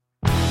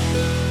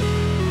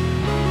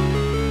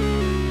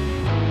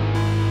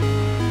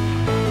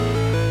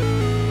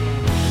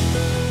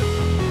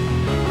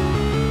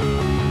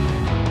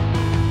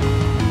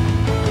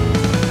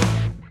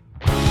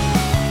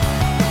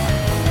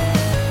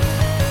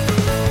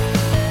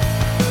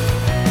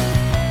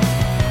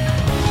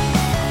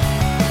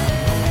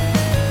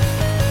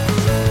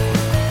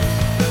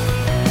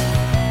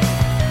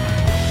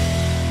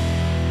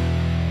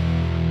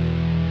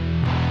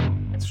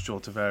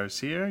Tavares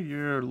here.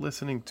 You're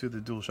listening to the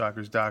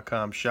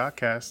DualShockers.com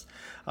Shotcast.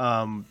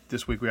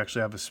 This week we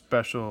actually have a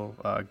special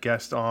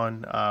guest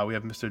on. We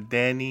have Mr.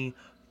 Danny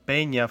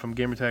Peña from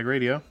Gamertag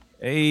Radio.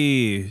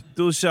 Hey,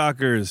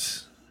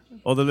 DualShockers.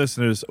 All the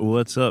listeners,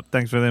 what's up?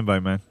 Thanks for the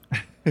invite, man.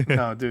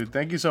 No, dude,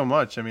 thank you so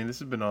much. I mean, this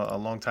has been a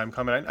long time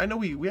coming. I know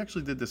we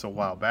actually did this a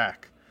while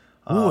back.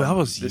 Oh, that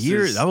was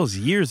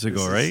years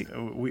ago, right?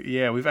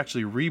 We've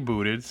actually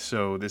rebooted.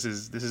 So this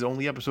is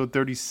only episode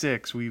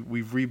 36. We've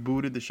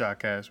rebooted the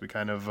Shotcast. We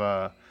kind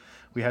of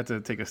we had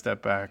to take a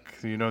step back.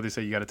 You know, they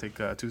say you got to take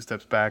 2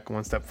 steps back,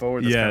 1 step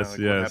forward. That's what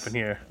happened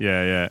here.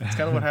 Yeah. It's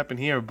kind of what happened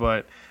here.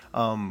 But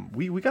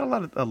we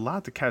got a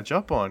lot to catch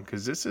up on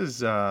because this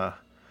is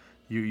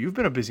you've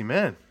been a busy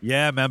man.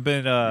 Yeah, man, I've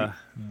been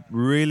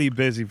really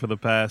busy for the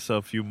past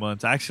few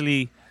months.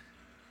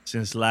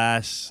 Since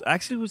last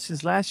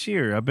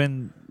year, I've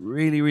been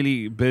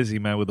really busy,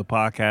 man, with the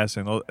podcast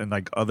and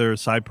like other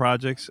side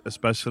projects,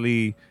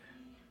 especially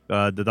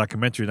the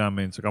documentary that I'm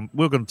in. So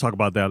we're going to talk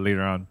about that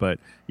later on. But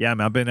yeah,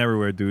 man, I've been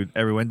everywhere, dude,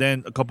 everywhere. And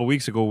then a couple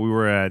weeks ago, we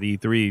were at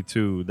E3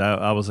 too. That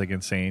was like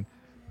insane.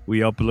 We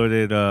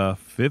uploaded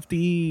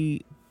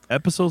 50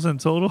 episodes in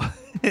total.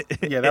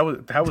 Yeah,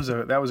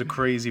 that was a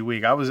crazy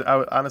week. I was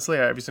honestly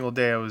every single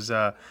day I was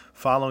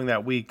following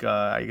that week.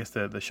 I guess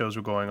the shows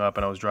were going up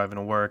and I was driving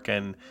to work,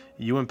 and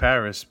you in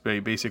Paris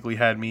basically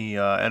had me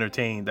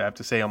entertained, I have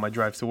to say, on my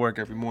drives to work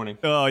every morning.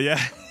 Oh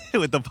yeah,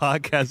 with the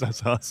podcast.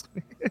 That's awesome.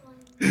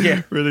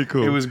 Yeah, really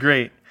cool. It was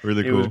great.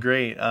 Really cool. It was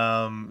great.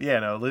 I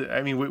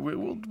mean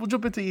we'll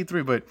jump into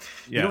E3, but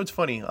you know what's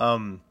funny?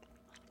 One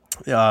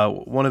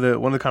of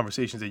the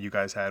conversations that you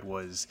guys had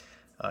was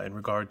in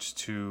regards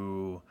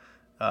to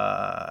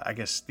I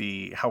guess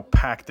how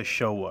packed the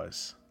show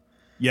was.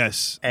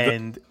 Yes.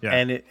 And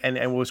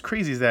what was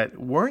crazy is that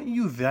weren't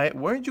you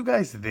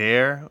guys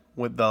there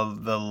with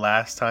the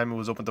last time it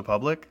was open to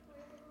public?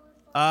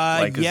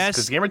 Yes,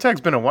 because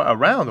Gamertag's been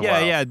around a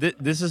while. Yeah.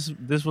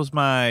 This was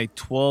my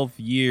 12th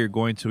year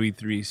going to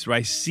E3, so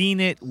I seen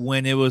it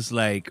when it was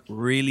like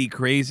really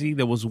crazy.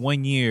 There was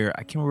 1 year,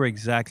 I can't remember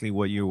exactly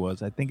what year it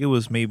was. I think it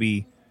was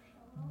maybe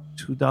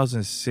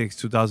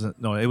 2006,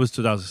 No, it was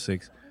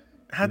 2006.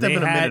 Had that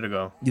been a minute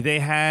ago? They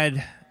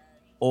had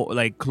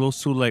like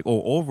close to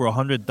over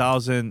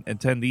 100,000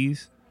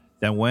 attendees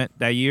that went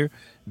that year.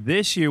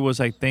 This year was,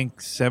 I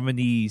think,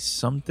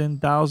 70-something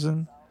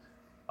thousand.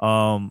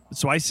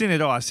 So I seen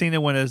it all. I seen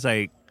it when it was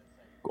like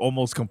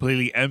almost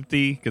completely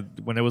empty, 'cause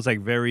when it was like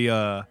very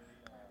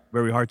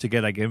hard to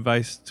get like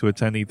invites to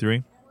attend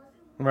E3.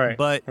 Right.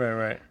 But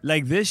right.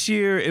 Like this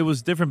year, it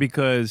was different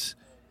because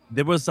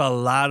there was a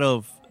lot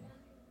of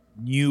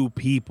new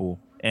people,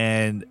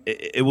 and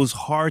it was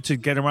hard to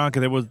get around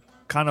because they were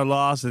kind of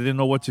lost. They didn't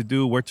know what to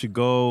do, where to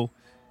go.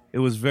 It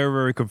was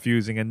very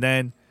confusing. And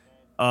then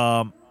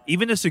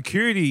even the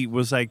security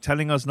was like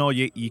telling us, no,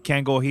 you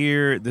can't go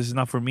here, this is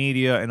not for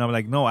media. And I'm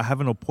like, no, I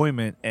have an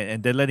appointment.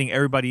 And they're letting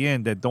everybody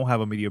in that don't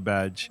have a media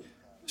badge.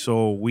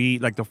 So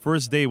the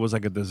first day was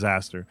like a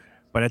disaster,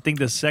 but I think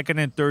the second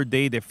and third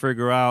day they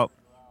figure out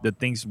the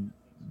things,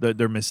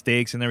 their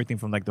mistakes and everything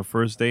from like the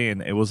first day,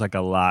 and it was like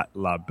a lot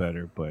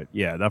better. But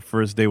yeah, that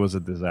first day was a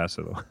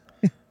disaster though.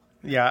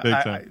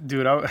 Yeah,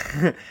 dude,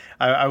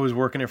 I was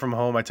working it from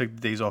home. I took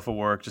the days off of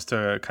work just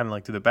to kind of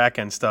like do the back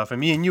end stuff, and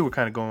me and you were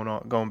kind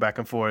of going back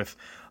and forth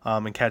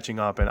and catching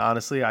up. And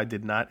honestly, I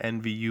did not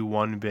envy you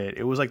one bit.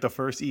 It was like the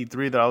first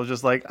E3 that I was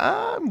just like,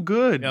 I'm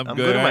good. I'm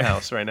good in my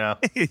house right now.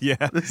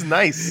 Yeah, this is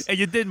nice. And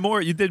you did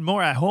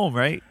more at home,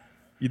 right?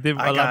 You did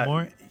a lot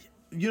more.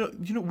 You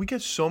know, we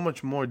get so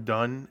much more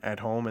done at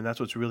home, and that's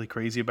what's really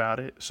crazy about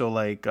it. So,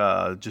 like,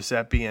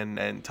 Giuseppe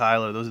and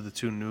Tyler, those are the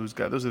two news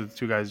guys. Those are the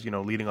two guys,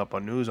 leading up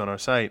on news on our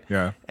site.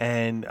 Yeah.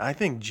 And I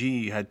think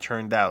G had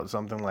churned out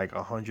something like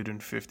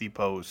 150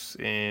 posts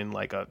in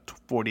like a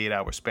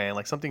 48-hour span,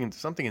 like something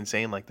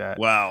insane like that.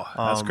 Wow,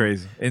 that's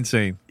crazy,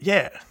 insane.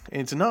 Yeah,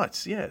 it's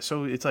nuts. Yeah,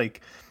 so it's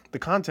like the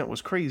content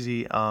was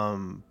crazy.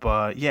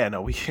 But yeah,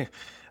 no, we.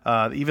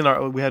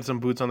 We had some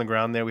boots on the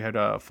ground there. We had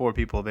 4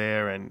 people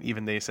there, and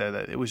even they said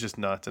that it was just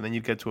nuts. And then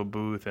you get to a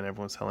booth, and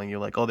everyone's telling you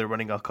like, "Oh, they're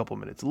running a couple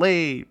minutes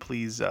late.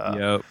 Please,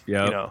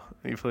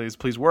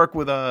 please work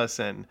with us."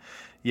 And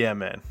yeah,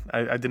 man,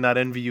 I did not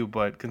envy you,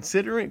 but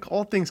considering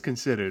all things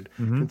considered,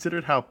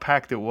 considered how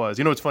packed it was.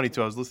 You know, it's funny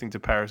too. I was listening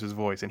to Paris's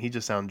voice, and he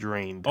just sounded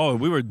drained. Oh,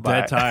 we were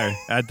dead tired.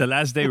 At the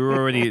last day, we were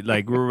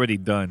already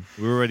done.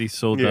 We were already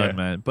so done,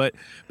 man. But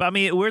I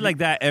mean, we're like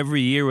that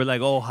every year. We're like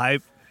all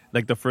hype.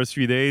 Like the first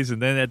few days,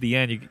 and then at the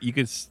end, you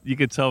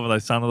could tell by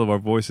the sound of our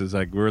voices,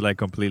 like we're like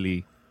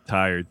completely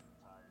tired.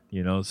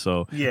 you know.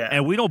 So Yeah,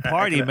 and we don't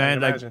party, I can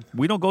man. Like imagine.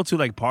 we don't go to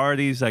like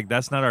parties. Like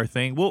that's not our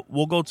thing.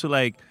 We'll go to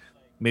like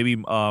maybe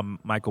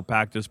Michael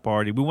Pactor's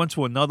party. We went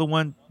to another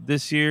one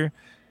this year.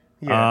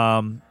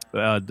 Yeah.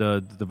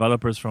 The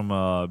developers from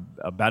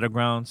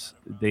Battlegrounds,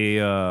 they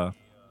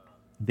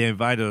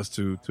invited us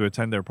to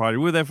attend their party.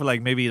 We were there for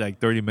like maybe like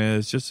 30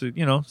 minutes, just to,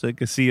 you know, so they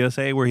could see us.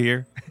 Hey, we're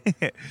here.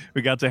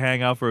 We got to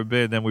hang out for a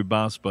bit, and then we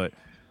bounced. But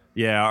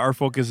yeah, our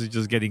focus is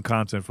just getting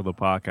content for the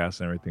podcast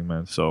and everything,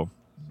 man. So,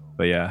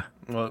 but yeah.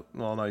 Well,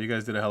 no, you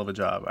guys did a hell of a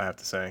job, I have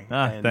to say.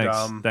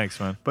 Thanks,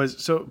 man.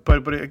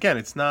 But again,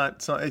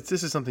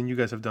 this is something you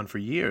guys have done for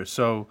years.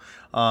 So,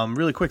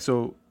 really quick,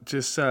 so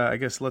just I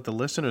guess let the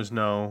listeners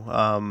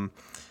know,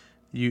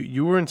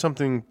 you were in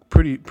something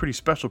pretty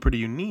special, pretty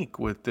unique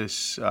with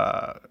this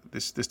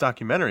this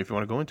documentary. If you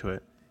want to go into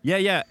it.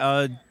 Yeah.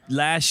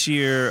 Last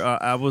year,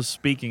 I was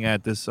speaking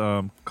at this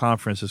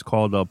conference. It's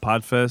called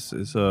Podfest.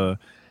 It's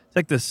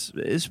like this.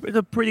 It's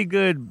a pretty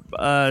good.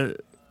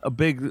 A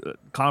big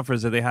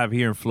conference that they have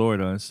here in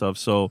Florida and stuff.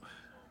 So,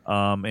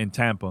 in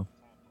Tampa.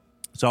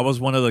 So I was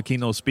one of the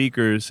keynote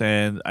speakers,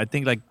 and I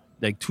think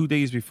like 2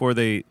 days before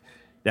they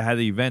had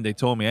the event, they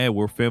told me, "Hey,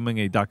 we're filming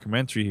a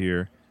documentary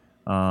here,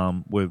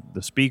 with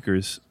the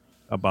speakers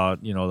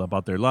about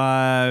their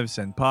lives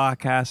and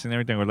podcasts and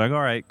everything." We're like,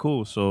 "All right,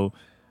 cool." So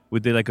we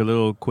did like a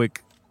little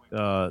quick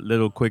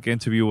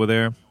interview over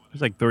there. It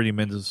was like 30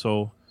 minutes or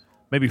so,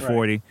 maybe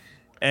 40. Right.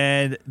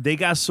 And they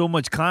got so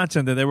much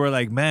content that they were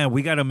like, man,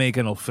 we got to make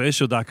an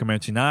official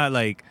documentary. Not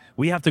like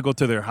we have to go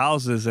to their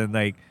houses and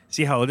like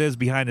see how it is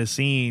behind the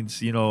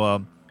scenes,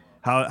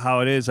 how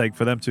it is like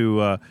for them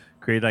to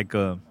create like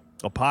a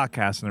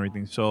podcast and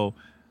everything. So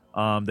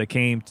they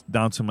came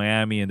down to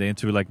Miami and they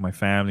interviewed like my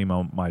family,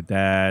 my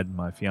dad,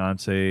 my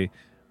fiance.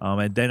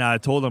 And then I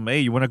told them, hey,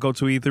 you want to go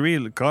to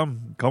E3?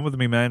 Come with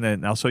me, man.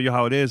 And I'll show you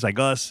how it is, like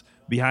us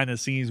behind the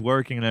scenes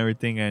working and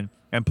everything.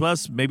 And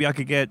plus, maybe I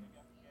could get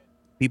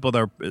people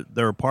that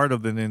are part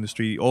of the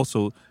industry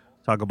also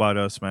talk about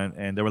us, man.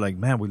 And they were like,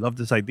 man, we love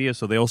this idea.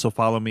 So they also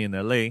follow me in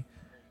LA.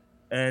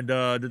 And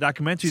the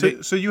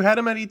documentary. So you had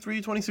him at E3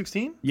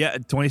 2016? Yeah,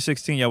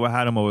 2016. Yeah, we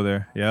had him over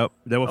there. Yep,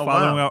 they were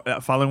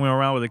following me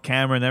around with a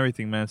camera and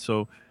everything, man.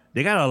 So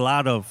they got a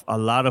lot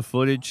of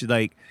footage.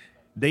 Like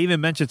they even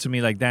mentioned to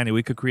me, like, Danny,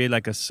 we could create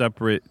like a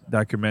separate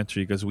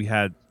documentary because we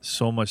had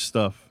so much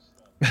stuff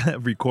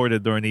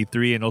recorded during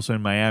E3 and also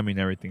in Miami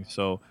and everything.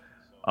 So.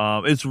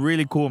 It's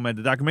really cool, man.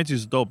 The documentary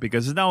is dope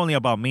because it's not only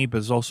about me, but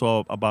it's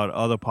also about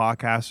other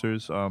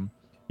podcasters.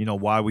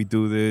 Why we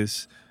do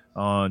this.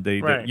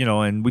 They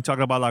and we talk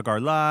about like our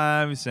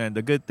lives and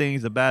the good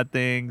things, the bad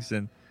things,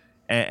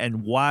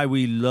 and why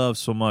we love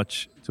so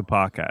much to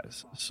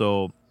podcast.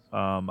 So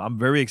I'm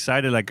very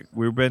excited. Like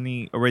we've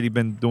already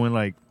been doing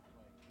like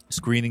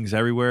screenings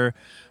everywhere.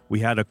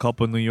 We had a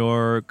couple in New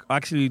York.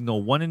 Actually, no,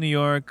 one in New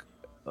York.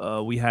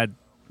 We had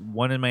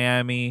one in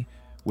Miami.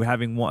 We're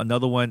having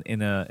another one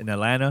in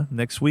Atlanta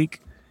next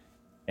week,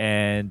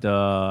 and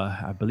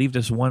I believe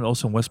there's one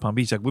also in West Palm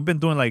Beach. Like we've been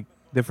doing like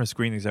different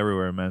screenings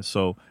everywhere, man.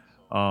 So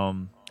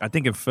I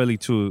think in Philly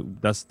too.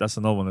 That's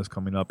another one that's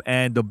coming up,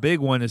 and the big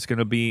one is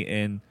gonna be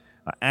in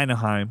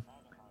Anaheim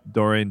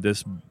during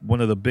this one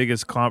of the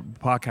biggest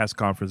podcast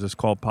conferences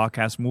called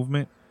Podcast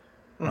Movement.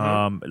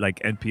 Mm-hmm. Like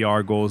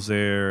NPR goes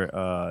there.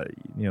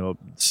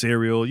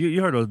 Serial.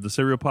 You heard of the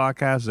Serial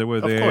podcast? They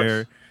were there. Of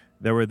course.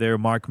 They were there.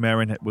 Mark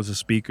Maron was a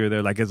speaker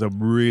there. Like it's a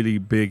really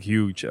big,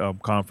 huge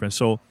conference.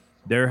 So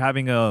they're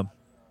having a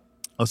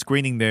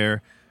screening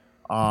there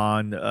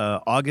on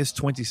August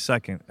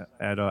 22nd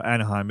at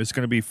Anaheim. It's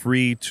going to be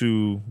free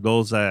to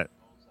those that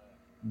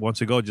want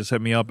to go. Just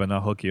hit me up and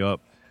I'll hook you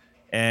up.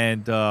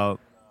 And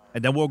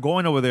then we're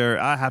going over there.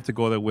 I have to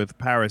go there with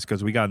Paris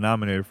because we got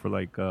nominated for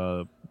like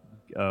for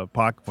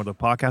the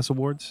podcast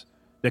awards,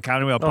 the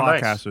Academy of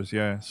Podcasters. Nice.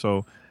 Yeah.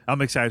 So. I'm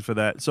excited for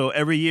that. So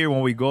every year when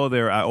we go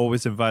there, I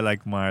always invite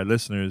like my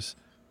listeners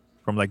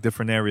from like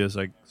different areas.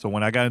 Like so,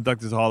 when I got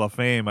inducted to the Hall of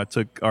Fame, I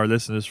took our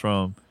listeners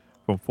from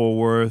Fort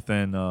Worth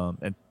and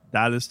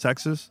Dallas,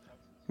 Texas.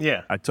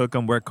 Yeah, I took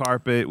them red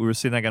carpet. We were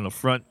sitting like on the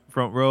front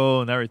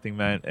row and everything,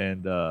 man.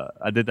 And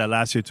I did that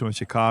last year too in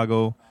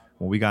Chicago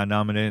when we got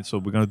nominated. So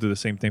we're gonna do the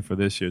same thing for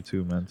this year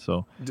too, man.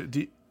 So.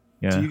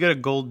 Do you get a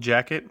gold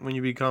jacket when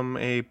you become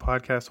a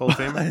podcast Hall of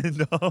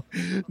Famer?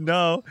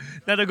 No,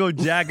 not a gold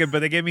jacket, but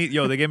they gave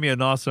me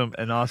an awesome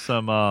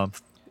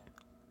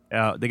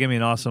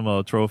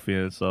trophy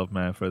and stuff,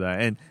 man, for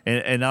that.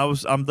 And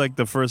I'm like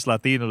the first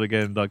Latino to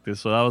get inducted,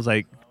 so that was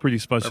like pretty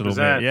special,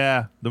 man.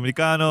 Yeah,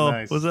 Dominicano,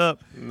 nice. What's up?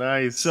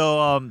 Nice.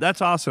 So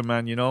that's awesome,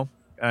 man.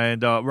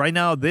 And right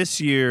now this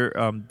year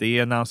they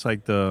announced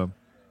like the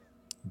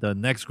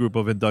next group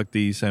of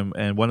inductees,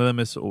 and one of them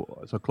is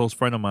a close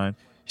friend of mine.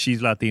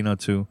 She's Latina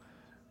too.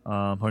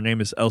 Her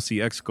name is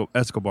Elsie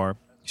Escobar.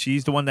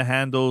 She's the one that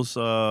handles.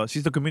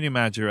 She's the community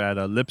manager at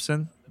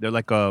Libsyn. They're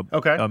like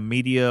a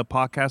media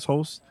podcast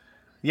host.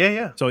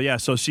 Yeah.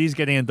 So she's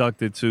getting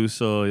inducted too.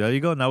 So there you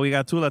go. Now we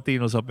got two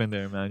Latinos up in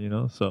there,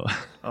 man. So.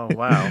 Oh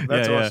wow,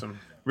 that's awesome.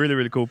 Really,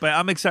 really cool. But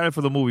I'm excited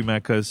for the movie, man,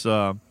 because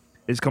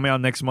it's coming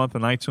out next month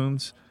on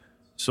iTunes.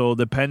 So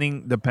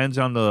depends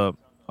on the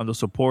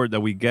support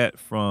that we get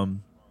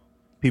from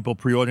people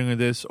pre-ordering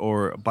this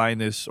or buying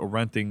this or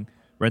renting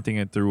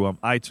it through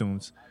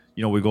iTunes.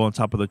 You know, we go on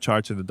top of the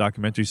charts in the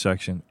documentary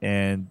section,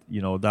 and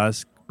you know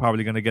that's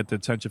probably going to get the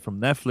attention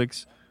from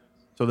Netflix.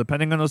 So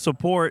depending on the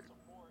support,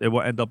 it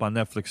will end up on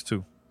Netflix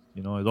too.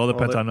 You know, it all Well,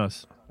 depends on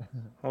us.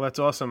 well, that's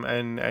awesome,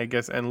 and I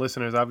guess and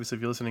listeners, obviously,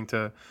 if you're listening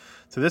to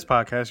this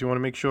podcast, you want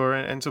to make sure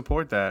and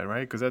support that,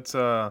 right? Because that's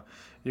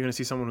you're gonna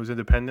see someone who's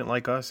independent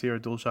like us here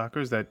at Dual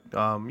Shockers. That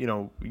you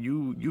know,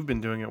 you've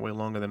been doing it way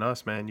longer than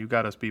us, man. You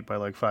got us beat by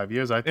like 5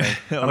 years, I think.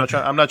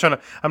 I'm not trying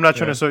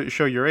to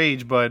show your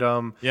age, but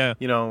Yeah.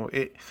 you know,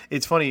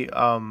 it's funny.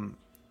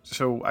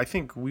 So I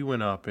think we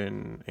went up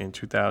in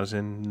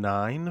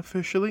 2009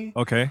 officially.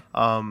 Okay.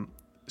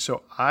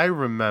 So I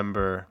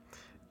remember.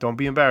 Don't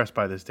be embarrassed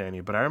by this,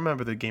 Danny, but I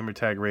remember the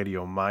Gamertag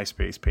Radio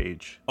MySpace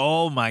page.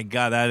 Oh my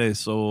God, that is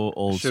so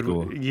old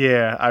school.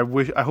 Yeah, I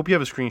hope you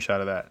have a screenshot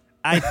of that.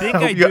 I think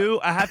I do.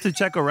 I have to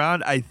check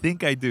around. I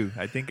think I do.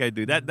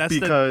 That's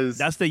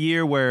the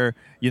year where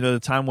the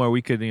time where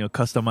we could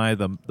customize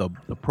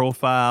the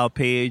profile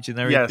page and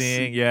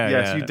everything.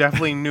 Yes, you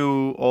definitely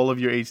knew all of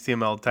your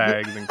HTML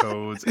tags and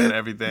codes and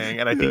everything.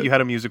 And I think you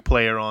had a music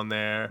player on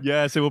there.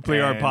 Yes, it will play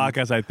our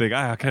podcast. I think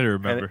I can't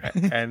remember.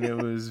 And it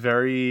was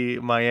very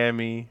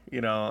Miami,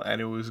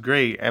 and it was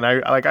great. And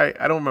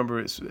I don't remember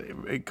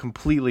it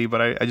completely,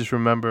 but I just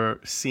remember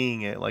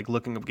seeing it, like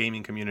looking up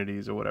gaming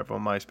communities or whatever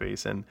on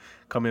MySpace and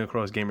coming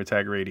across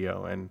Gamertag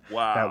Radio, and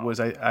wow, that was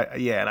and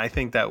I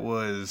think that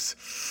was,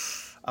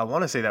 I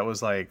want to say that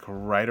was like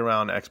right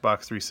around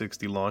Xbox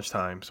 360 launch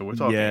time. So we're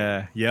talking,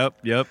 yep.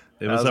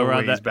 It was a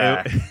around ways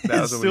that. Back.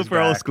 That was super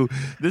old school.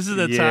 This is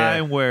the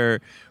time where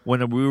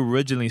when we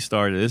originally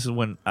started. This is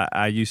when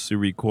I used to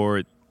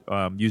record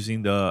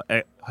using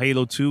the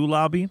Halo 2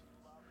 lobby.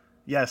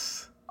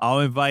 Yes, I'll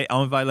invite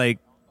like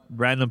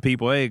random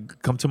people. Hey,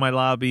 come to my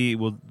lobby.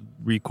 We'll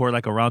record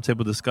like a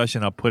roundtable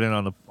discussion. I'll put it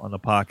on the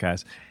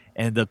podcast.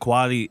 And the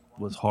quality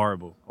was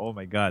horrible. Oh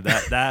my God,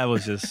 that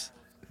was just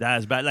that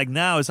is bad. Like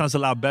now, it sounds a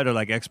lot better,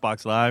 like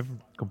Xbox Live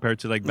compared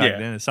to like back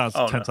then. It sounds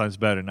 10 times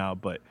better now.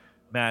 But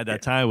man, at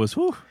that time it was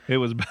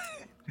bad.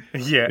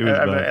 Yeah,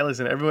 bad.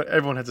 Listen,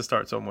 everyone had to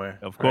start somewhere.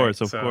 Of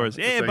course.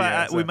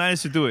 Yeah, we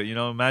managed to do it.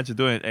 Managed to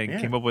do it and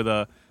came up with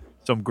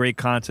some great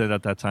content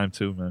at that time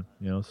too,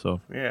 man.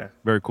 So yeah,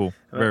 very cool,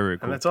 very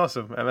cool. And that's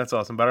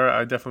awesome. But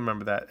I definitely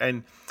remember that.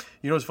 And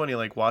it's funny,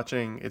 like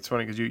watching. It's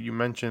funny because you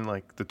mentioned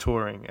like the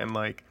touring and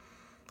like.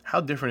 How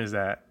different is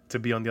that to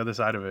be on the other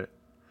side of it?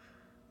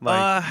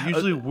 Like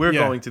usually we're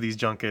going to these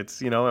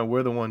junkets, and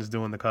we're the ones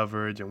doing the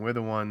coverage, and we're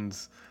the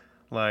ones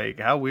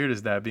like. How weird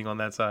is that being on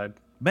that side?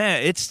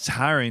 Man, it's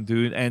tiring,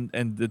 dude. And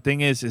the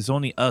thing is, it's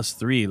only us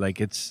three. Like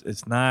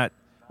it's not.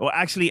 Well,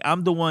 actually,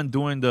 I'm the one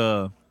doing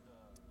the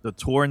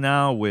tour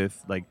now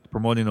with like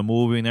promoting the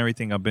movie and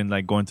everything. I've been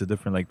like going to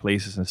different like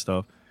places and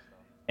stuff.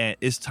 And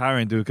it's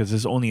tiring, dude, because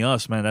it's only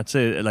us, man. That's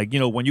it. Like,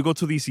 when you go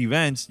to these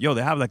events,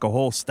 they have like a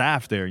whole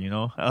staff there,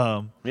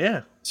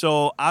 Yeah.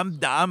 So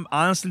I'm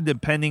honestly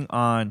depending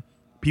on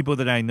people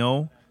that I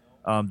know.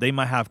 They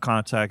might have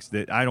contacts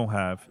that I don't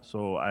have.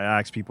 So I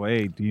ask people,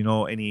 hey, do you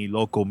know any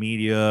local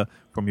media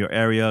from your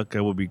area?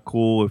 It would be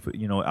cool if,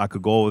 I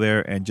could go over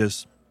there and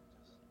just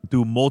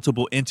do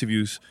multiple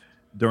interviews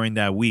during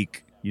that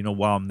week,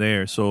 while I'm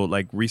there. So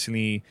like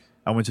recently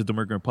I went to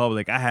Dominican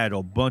Republic. I had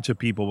a bunch of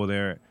people over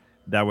there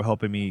that were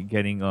helping me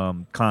getting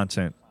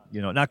content,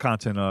 not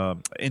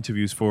content,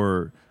 interviews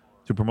to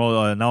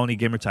promote not only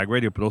Gamertag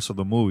Radio but also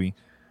the movie.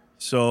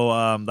 So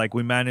like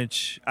I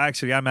managed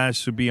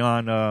to be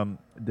on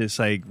this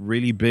like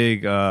really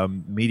big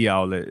media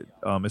outlet.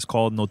 It's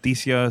called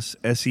Noticias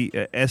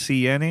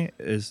SEN.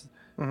 Is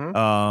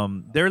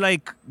they're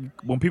like,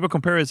 when people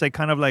compare it, it's like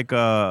kind of like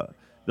the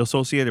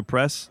Associated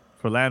Press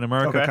for Latin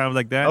America, kind of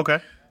like that. Okay.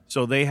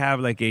 So they have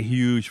like a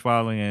huge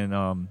following,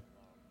 and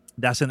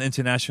that's an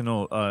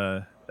international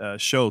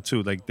show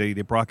too. Like they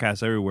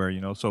broadcast everywhere,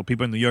 so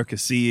people in New York can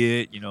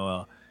see it,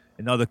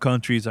 in other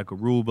countries like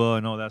Aruba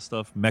and all that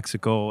stuff,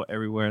 Mexico,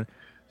 everywhere.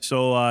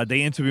 So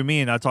they interviewed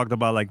me, and I talked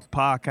about like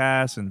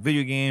podcasts and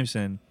video games,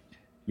 and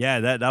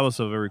that was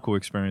a very cool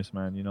experience,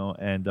 man.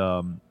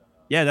 And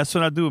that's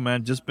what I do,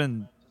 man. Just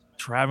been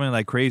traveling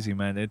like crazy,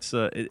 man. It's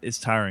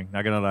tiring.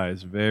 Not gonna lie,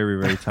 it's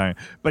very, very tiring.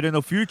 But in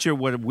the future,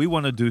 what we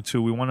want to do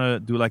too, we want to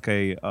do like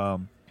a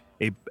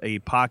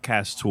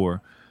podcast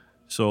tour.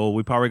 So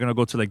we're probably gonna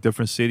go to like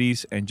different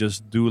cities and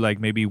just do like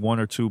maybe 1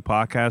 or 2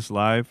 podcasts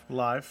live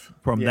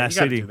from that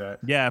city. Do that.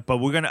 Yeah, but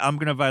I'm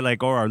gonna invite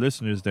like all our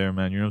listeners there,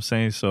 man. You know what I'm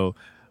saying? So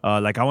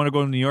like I want to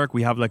go to New York.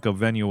 We have like a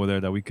venue over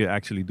there that we could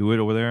actually do it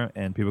over there,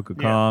 and people could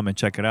come and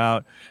check it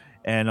out.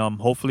 And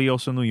hopefully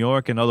also New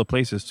York and other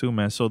places too,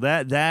 man. So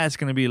that's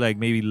gonna be like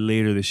maybe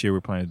later this year. We're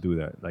planning to do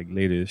that, like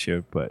later this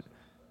year. But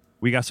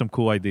we got some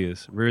cool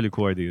ideas, really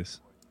cool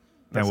ideas.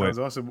 That sounds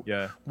awesome.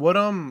 Yeah. What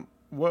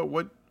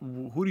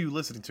who do you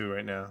listen to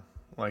right now?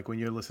 Like when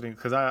you're listening,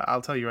 because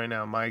I'll tell you right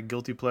now, my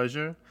guilty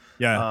pleasure.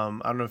 Yeah.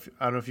 I don't know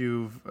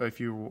if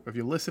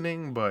you're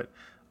listening, but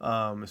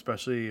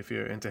especially if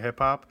you're into hip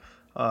hop,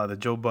 the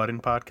Joe Budden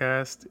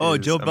podcast. Oh,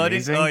 is Joe Budden.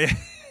 amazing. Oh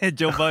yeah,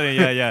 Joe Budden.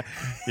 Yeah.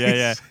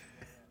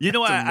 You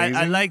know, It's I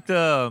amazing. like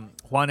the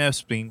Juan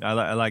Epstein.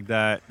 I like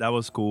that. That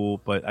was cool,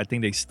 but I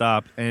think they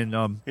stopped. And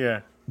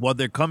Yeah. well,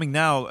 they're coming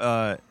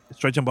now.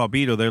 Stretch and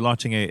Barbito. They're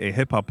launching a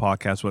hip hop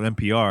podcast with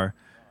NPR.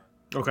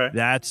 Okay.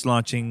 That's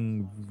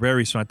launching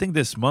very soon. I think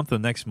this month or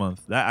next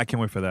month. That I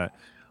can't wait for that.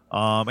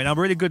 And I'm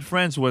really good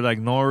friends with like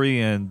Nori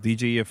and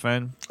DJ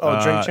EFN.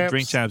 Oh, Drink Champs?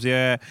 Drink Champs,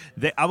 yeah.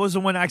 I was the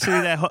one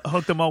actually that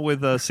hooked them up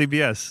with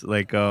CBS.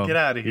 Like, Get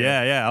outta here.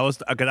 Yeah.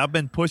 Cause I've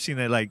been pushing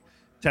it, like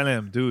telling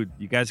them, dude,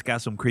 you guys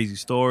got some crazy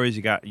stories.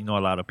 You got, a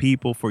lot of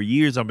people. For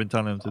years, I've been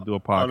telling them to do a Oh,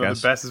 no,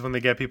 podcast. the best is when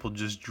they get people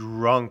just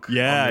drunk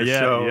Yeah, on their yeah,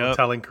 show yep.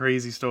 telling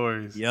crazy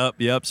stories.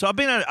 Yep. So I've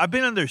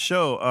been on their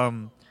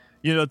show.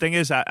 The thing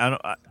is, I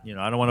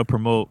don't want to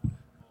promote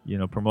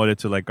it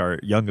to like our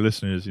young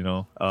listeners,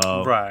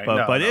 Right.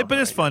 But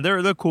it's fun.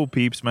 They're cool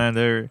peeps, man.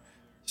 They're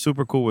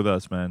super cool with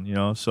us, man.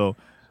 So,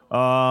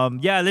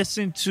 I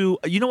listen to.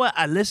 You know what?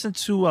 I listen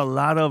to a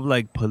lot of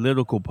like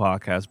political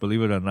podcasts.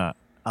 Believe it or not,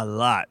 a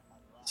lot.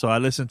 So I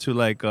listen to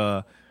like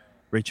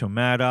Rachel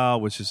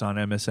Maddow, which is on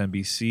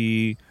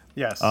MSNBC.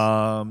 Yes.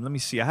 Let me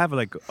see. I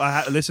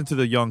listen to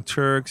the Young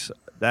Turks.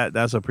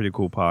 That's a pretty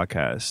cool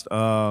podcast.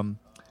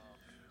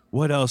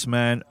 What else,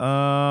 man?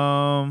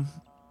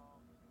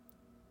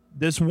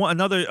 There's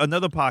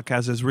another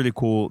podcast that's really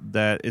cool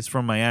that is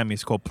from Miami.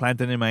 It's called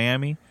Planted in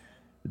Miami.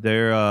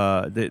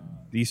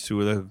 These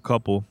two are a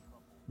couple.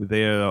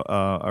 They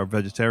are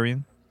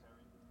vegetarian,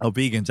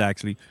 vegans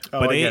actually.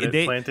 I get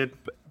it. Planted.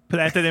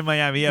 Planted in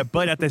Miami, yeah.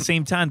 But at the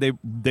same time,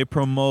 they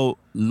promote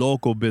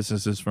local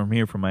businesses from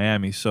here, from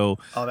Miami. So,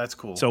 Oh, that's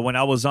cool. so when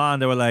I was on,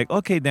 they were like,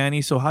 "Okay,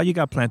 Danny, so how you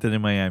got planted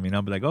in Miami?" And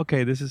I'll be like,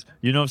 "Okay, this is,"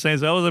 you know what I'm saying?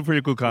 So that was a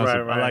pretty cool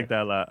concept. Right. I like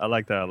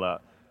that a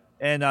lot.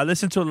 And I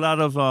listen to a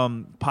lot of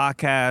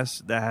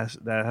podcasts that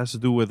has to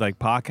do with like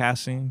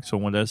podcasting. So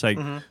when there's like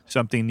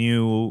something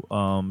new,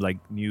 like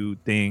new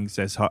things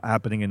that's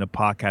happening in the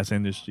podcast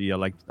industry, I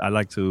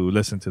like to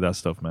listen to that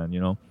stuff, man.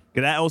 'Cause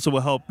that also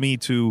will help me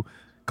to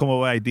come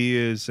up with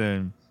ideas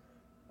and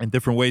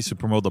different ways to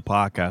promote the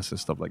podcast and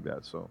stuff like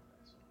that. So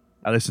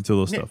I listen to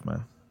those stuff,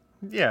 man.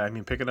 Yeah, I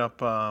mean, picking up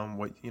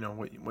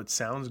what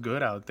sounds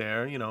good out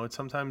there. It's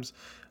sometimes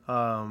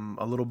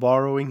a little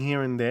borrowing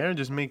here and there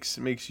just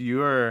makes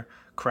your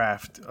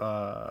craft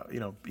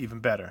even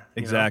better.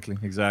 Exactly.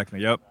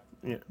 Yep.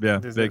 Yeah,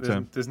 big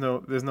time. There's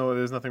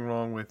nothing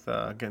wrong with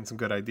getting some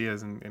good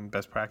ideas and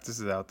best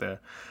practices out there.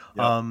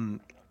 Yep.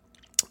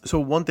 So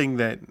one thing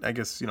that I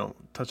guess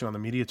touching on the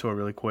media tour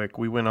really quick,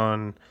 we went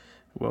on.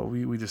 Well,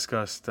 we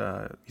discussed.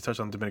 You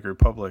touched on Dominican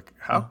Republic.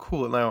 How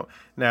cool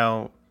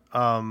now.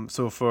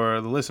 So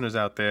for the listeners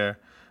out there,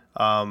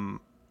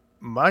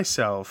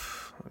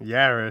 myself,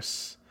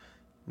 Yaris,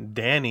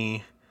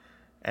 Danny,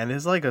 and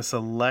there's like a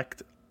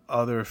select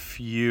other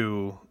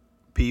few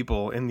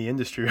people in the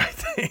industry, I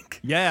think.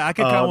 Yeah, I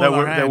could count on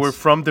our hands. that were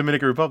from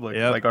Dominican Republic,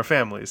 Yep. like our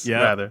families,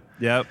 rather.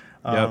 Yep.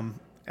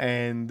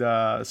 And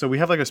so we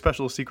have like a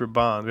special secret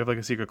bond. We have like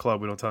a secret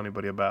club we don't tell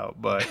anybody about.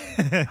 But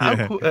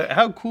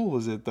how cool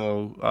is it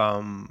though?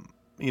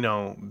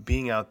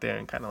 Being out there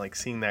and kind of like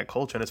seeing that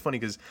culture. And it's funny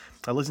because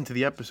I listened to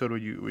the episode where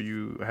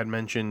you had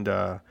mentioned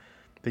that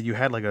you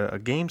had like a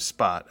game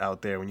spot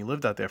out there when you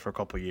lived out there for a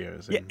couple of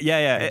years. And,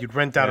 Yeah. and you'd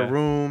rent out a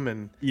room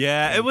and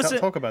it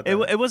wasn't. Talk about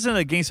that. It wasn't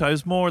a game spot. It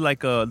was more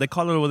like they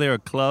call it over there a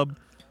club.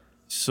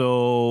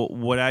 So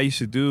what I used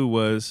to do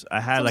was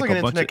I had Sounds like an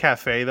a bunch internet of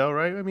cafe though,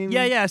 right? I mean,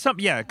 similar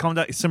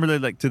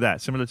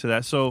to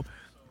that. So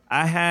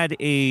I had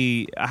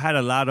a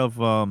lot of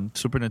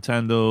Super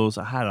Nintendos.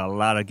 I had a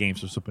lot of games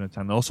for Super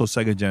Nintendo, also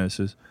Sega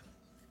Genesis.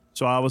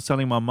 So I was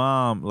telling my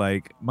mom,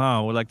 like,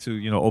 Mom, I would like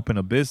to, open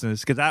a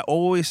business. Because I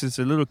always, as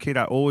a little kid,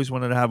 I always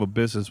wanted to have a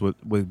business with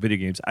video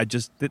games. I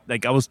just did,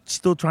 like, I was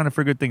still trying to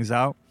figure things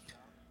out.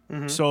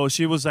 Mm-hmm. So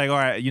she was like, all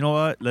right, you know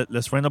what?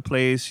 Let's rent a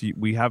place.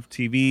 We have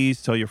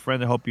TVs. Tell your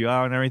friend to help you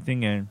out and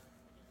everything. And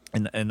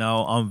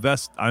now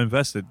I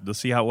invested to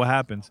see what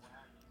happens.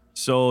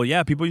 So,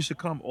 yeah, people used to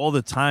come all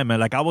the time. And,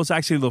 like, I was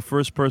actually the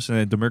first person in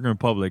the Dominican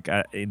Republic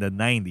in the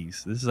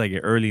 90s. This is, like, the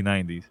early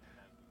 90s.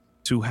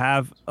 To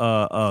have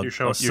you're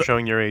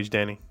showing your age,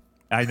 Danny.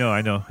 I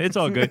know. It's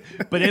all good.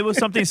 But it was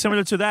something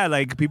similar to that.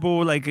 Like, people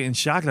were, like, in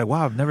shock. Like,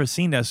 wow, I've never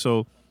seen that.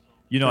 So,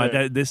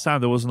 at this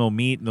time, there was no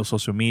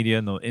social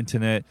media, no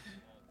internet.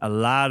 A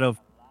lot of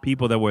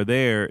people that were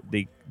there,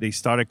 they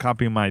started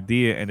copying my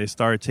idea, and they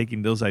started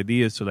taking those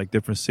ideas to, like,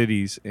 different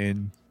cities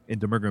in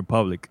Dominican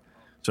Republic.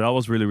 So that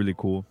was really, really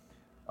cool.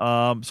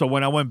 So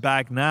when I went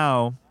back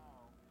now,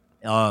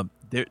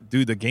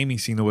 the gaming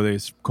scene over there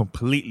is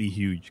completely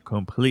huge.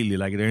 Completely.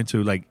 Like, they're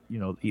into, like,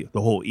 the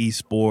whole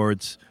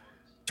esports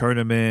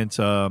tournaments.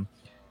 Now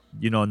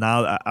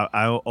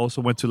I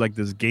also went to, like,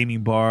 this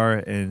gaming bar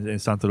in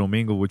Santo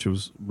Domingo, which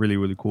was really,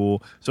 really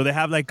cool. So they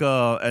have, like,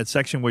 a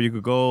section where you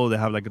could go. They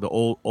have, like, the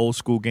old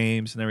school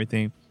games and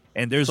everything.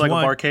 And there's like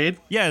one a barcade?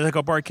 Yeah, like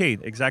a barcade.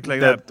 Exactly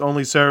like that. That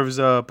only serves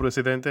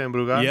Presidente and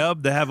Brugal? Yep,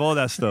 they have all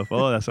that stuff.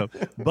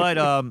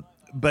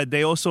 But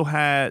they also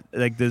had,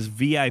 like, this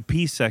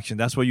VIP section.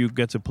 That's where you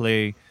get to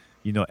play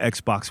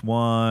Xbox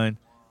One,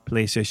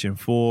 PlayStation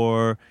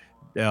 4.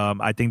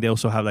 I think they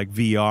also have like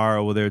VR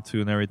over there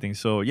too and everything.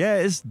 So yeah,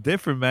 it's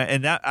different, man.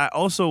 And I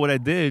also what I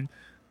did,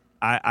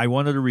 I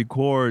wanted to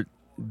record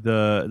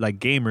the like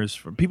gamers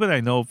from people that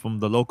I know from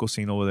the local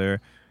scene over there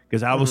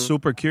because I was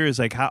super curious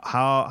like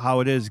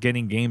how it is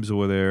getting games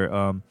over there,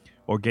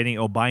 or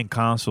buying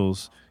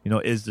consoles.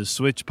 Is the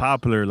Switch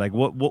popular? Like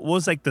what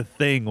was like the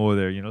thing over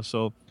there?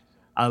 So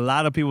a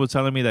lot of people were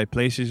telling me that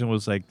PlayStation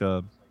was like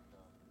the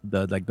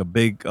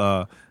big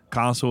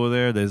console over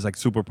there that's like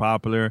super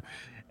popular.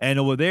 And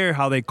over there,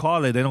 how they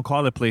call it, they don't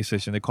call it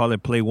PlayStation. They call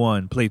it Play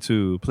 1, Play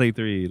 2, Play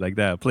 3, like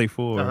that, Play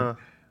 4.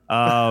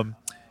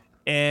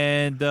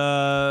 And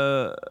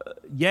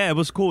yeah, it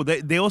was cool.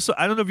 They also,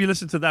 I don't know if you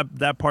listened to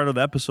that part of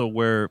the episode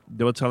where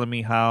they were telling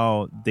me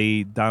how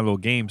they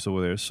download games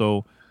over there.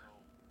 So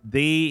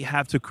they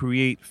have to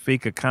create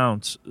fake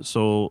accounts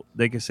so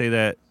they can say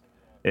that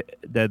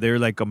they're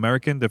like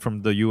American, they're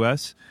from the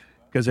U.S.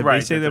 Because if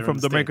they say they're from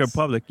the Dominican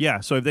Republic,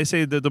 yeah. So if they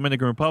say the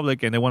Dominican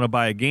Republic and they want to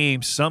buy a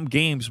game, some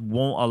games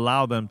won't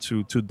allow them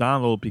to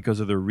download because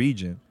of their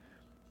region.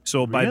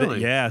 So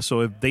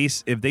so if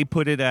they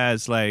put it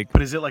as like,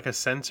 but is it like a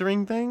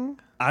censoring thing?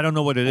 I don't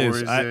know what it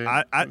is.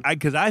 I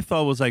because I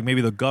thought it was like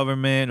maybe the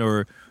government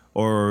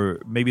or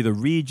maybe the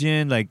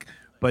region, like,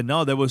 but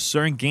no, there was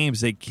certain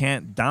games they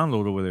can't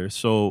download over there.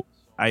 So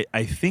I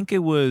think it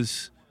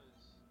was.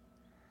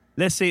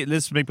 Let's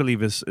make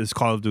believe it's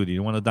Call of Duty.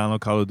 You want to download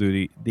Call of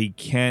Duty, they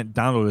can't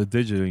download it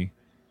digitally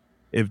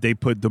if they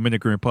put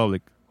Dominican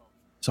Republic.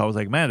 So I was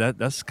like, man,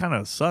 that's kind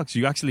of sucks.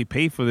 You actually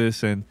pay for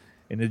this and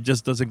it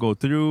just doesn't go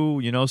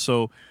through,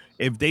 So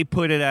if they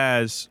put it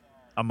as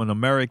I'm an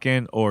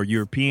American or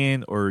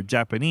European or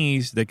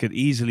Japanese, they could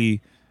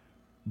easily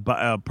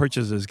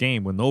purchase this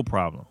game with no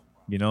problem.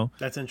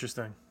 That's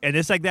interesting. And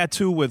it's like that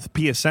too with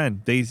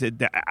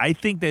PSN. I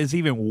think that it's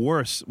even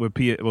worse with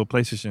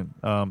PlayStation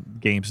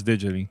games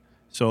digitally.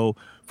 So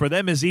for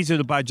them, it's easier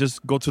to buy.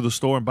 Just go to the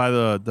store and buy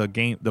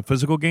the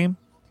physical game.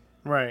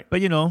 Right.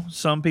 But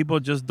some people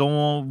just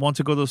don't want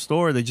to go to the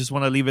store. They just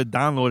want to leave it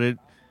downloaded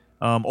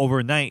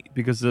overnight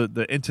because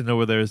the internet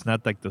over there is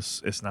not like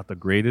this. It's not the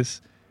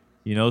greatest.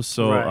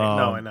 So right.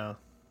 No, I know.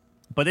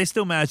 But they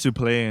still manage to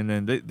play, and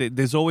then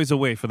there's always a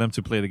way for them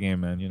to play the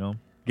game, man.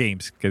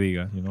 Games, que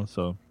diga,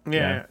 so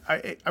yeah.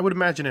 I would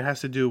imagine it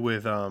has to do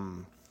with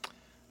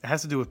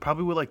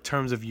probably with like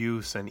terms of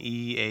use and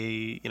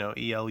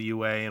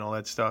ELUA and all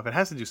that stuff. It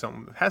has to do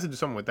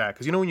something with that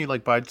because when you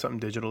like buy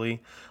something digitally,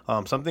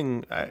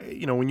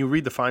 when you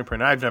read the fine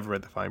print. I've never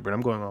read the fine print.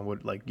 I'm going on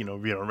what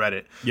read on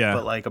Reddit. Yeah.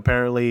 But like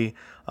apparently,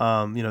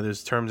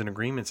 there's terms and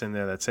agreements in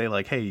there that say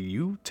like, hey,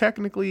 you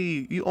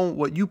technically you own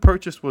what you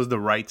purchased was the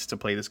rights to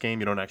play this game.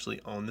 You don't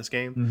actually own this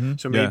game. Mm-hmm.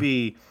 So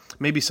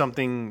maybe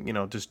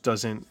something just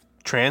doesn't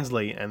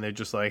translate and they're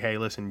just like, hey,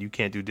 listen, you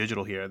can't do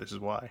digital here, this is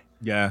why.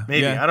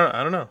 Maybe. I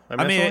don't know.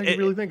 I mean, that's all you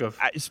really think of.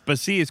 But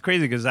see, it's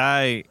crazy because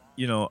I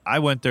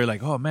went there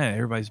like, oh man,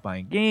 everybody's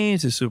buying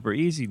games, it's super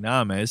easy.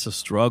 Nah, man, it's a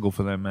struggle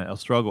for them, man. A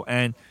struggle.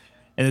 And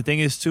the thing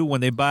is too,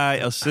 when they buy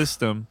a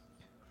system,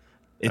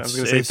 I was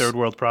gonna say third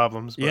world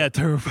problems, but. Yeah,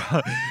 third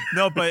world.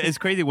 No, but it's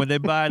crazy when they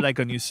buy like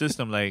a new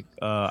system. Like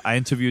I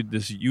interviewed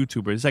this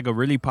YouTuber. It's like a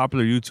really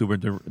popular YouTuber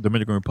in the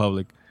Dominican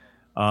Republic.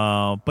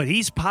 But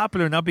he's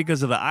popular not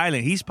because of the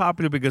island. He's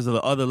popular because of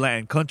the other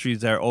Latin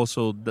countries that are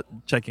also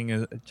checking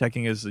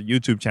his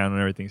YouTube channel and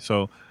everything.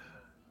 So,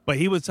 but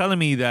he was telling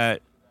me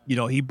that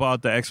he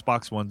bought the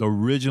Xbox One, the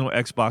original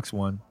Xbox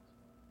One.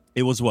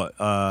 It was what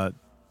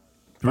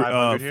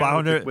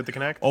 500 with the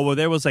Kinect. Over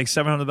there was like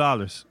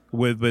 $700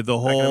 with the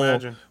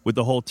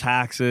whole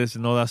taxes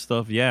and all that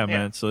stuff. Yeah,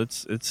 man. So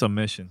it's a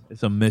mission.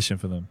 It's a mission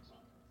for them.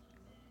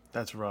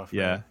 That's rough.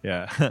 Yeah,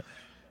 man. yeah.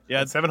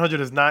 Yeah,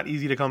 700 is not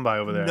easy to come by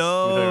over there.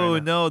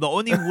 No. The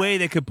only way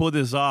they could pull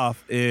this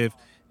off if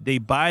they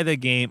buy the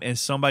game and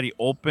somebody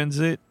opens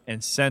it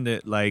and send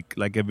it like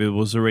if it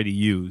was already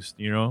used,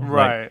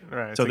 Right.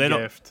 So they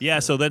don't. Gift. Yeah,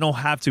 so they don't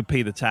have to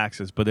pay the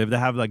taxes. But if they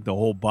have like the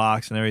whole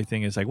box and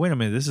everything, it's like, wait a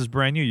minute, this is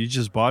brand new. You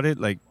just bought it,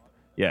 like,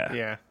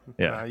 yeah.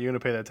 You're gonna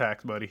pay that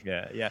tax, buddy.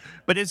 Yeah.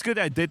 But it's good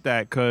I did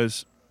that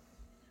because.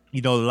 A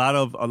lot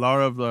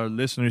of our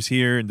listeners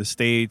here in the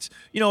States,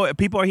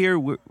 people are here.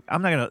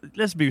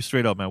 Let's be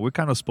straight up, man. We're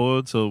kind of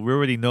spoiled, so we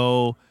already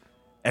know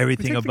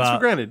everything we take about. Things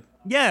for granted.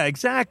 Yeah,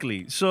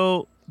 exactly.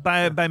 So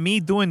by me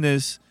doing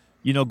this,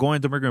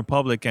 going to Dominican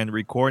Republic and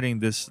recording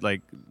this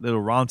like little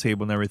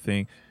roundtable and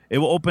everything, it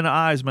will open the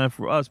eyes, man,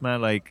 for us,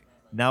 man. Like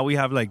now we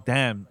have like,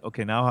 damn,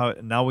 okay,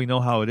 now we know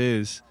how it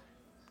is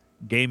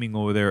gaming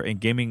over there and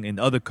gaming in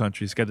other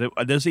countries. Because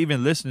there's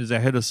even listeners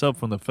that hit us up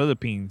from the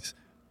Philippines.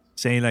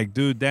 Saying like,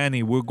 dude,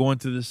 Danny, we're going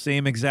through the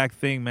same exact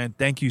thing, man.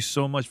 Thank you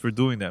so much for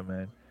doing that,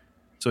 man.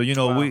 So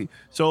wow.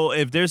 So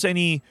if there's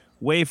any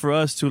way for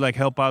us to like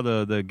help out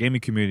the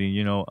gaming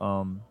community,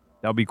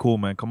 that'd be cool,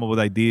 man. Come up with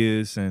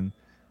ideas and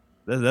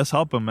let's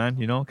help them, man.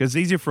 Because it's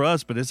easier for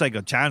us, but it's like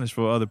a challenge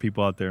for other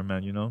people out there,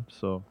 man.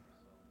 So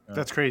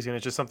that's crazy, and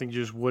it's just something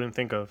you just wouldn't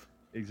think of.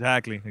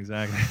 Exactly.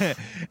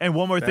 And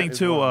one more thing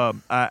too,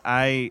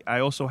 I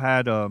also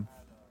had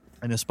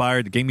an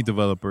aspired gaming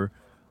developer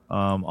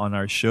on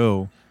our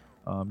show.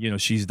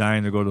 She's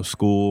dying to go to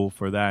school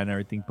for that and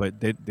everything, but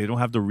they don't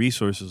have the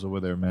resources over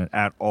there, man,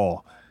 at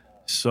all.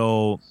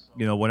 So,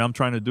 what I'm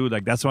trying to do,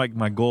 like, that's like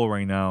my goal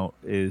right now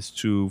is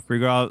to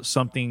figure out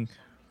something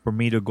for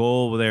me to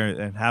go over there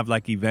and have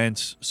like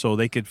events so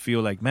they could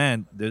feel like,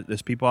 man,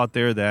 there's people out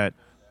there that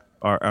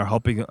are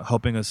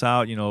helping us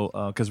out,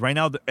 because right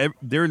now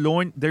they're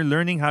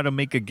learning how to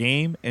make a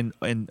game and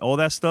all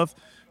that stuff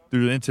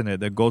through the internet.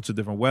 They go to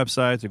different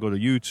websites, they go to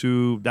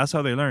YouTube. That's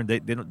how they learn. They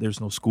don't, there's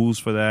no schools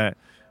for that.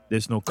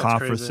 There's no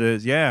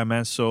conferences. Crazy. Yeah,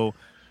 man. So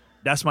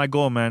that's my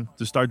goal, man,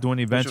 to start doing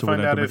events over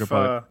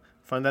there.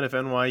 Find out if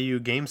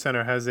NYU Game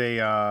Center has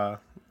a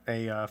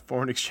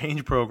foreign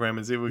exchange program.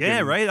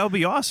 Right? That'll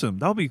be awesome.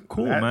 That'll be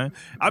cool, man.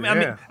 I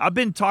mean, I've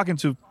been talking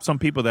to some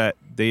people that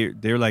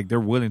they're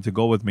willing to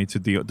go with me to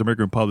the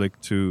Dominican Republic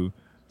to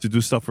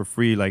do stuff for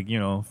free, like,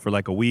 for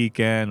like a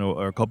weekend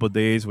or a couple of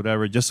days,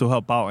 whatever, just to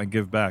help out and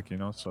give back,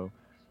 So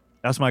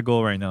that's my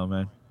goal right now,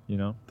 man.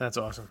 That's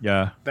awesome.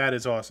 Yeah, that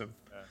is awesome.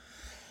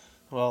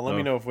 Well, let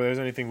me know if there's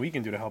anything we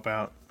can do to help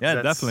out.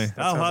 Yeah, definitely.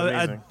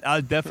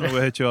 I'll definitely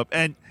will hit you up.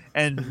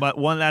 But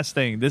one last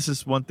thing. This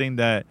is one thing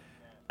that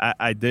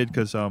I did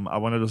because I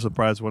wanted to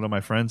surprise one of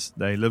my friends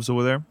that he lives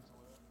over there.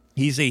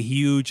 He's a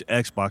huge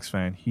Xbox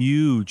fan.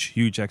 Huge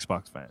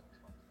Xbox fan.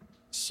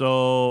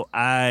 So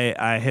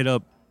I hit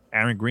up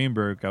Aaron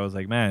Greenberg. I was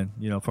like, man,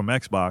 from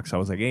Xbox. I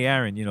was like, hey,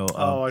 Aaron,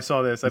 I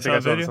saw this. I think I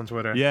saw this on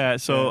Twitter. Yeah,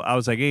 so I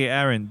was like, hey,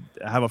 Aaron,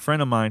 I have a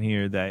friend of mine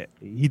here that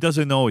he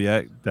doesn't know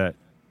yet that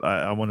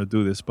I want to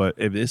do this, but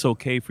if it's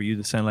okay for you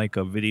to send like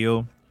a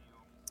video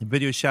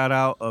shout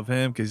out of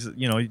him, because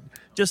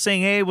just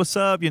saying, hey, what's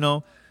up,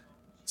 the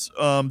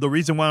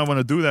reason why I want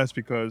to do that is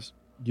because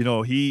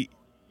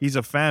he's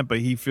a fan, but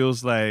he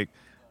feels like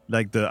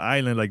the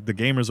island, like the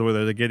gamers over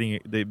there,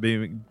 they've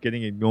been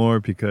getting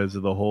ignored because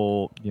of the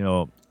whole,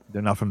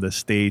 they're not from the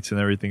States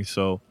and everything.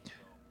 So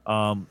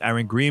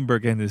Aaron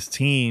Greenberg and his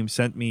team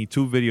sent me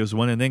 2 videos,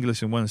 one in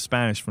English and one in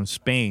Spanish, from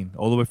Spain,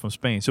 all the way from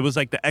Spain. So it was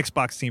like the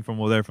Xbox team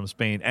from over there, from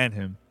Spain, and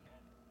him.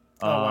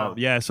 Wow.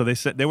 Yeah, so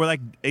they were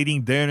like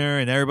eating dinner,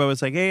 and everybody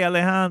was like, hey,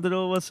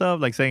 Alejandro, what's up?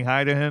 Like saying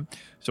hi to him.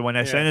 So when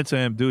I sent it to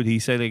him, dude, he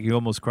said like he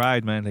almost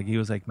cried, man. Like he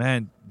was like,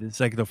 man,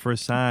 it's like the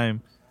first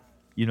time,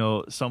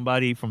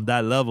 somebody from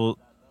that level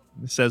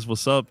says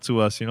what's up to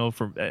us,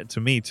 to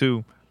me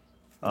too.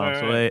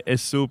 So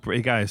it's super.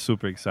 The guy is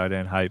super excited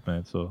and hyped,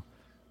 man. So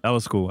that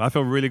was cool. I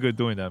felt really good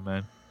doing that,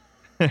 man.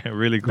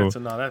 Really cool.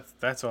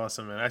 That's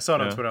awesome, man. I saw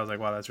it on Twitter. I was like,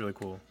 wow, that's really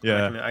cool.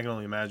 Yeah, I can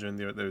only imagine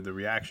the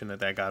reaction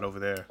that got over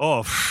there.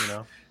 Oh,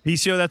 he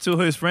showed that to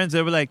his friends.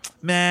 They were like,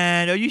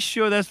 man, are you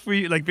sure that's for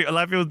you? Like, a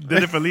lot of people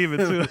didn't believe it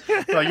too.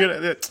 Like,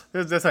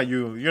 that's not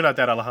you. You're not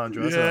that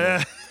Alejandro.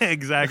 That's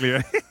exactly.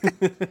 Right.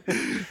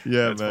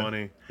 Yeah, that's man.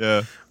 Funny.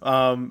 Yeah.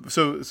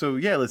 So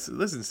yeah,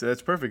 listen. So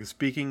that's perfect.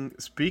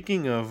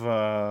 Speaking of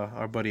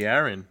our buddy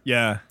Aaron.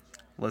 Yeah.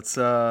 Let's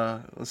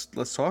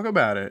talk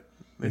about it.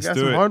 We got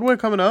some hardware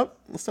coming up.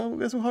 We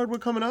got some hardware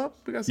coming up.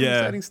 We got some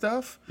exciting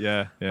stuff.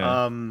 Yeah.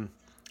 I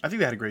think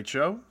they had a great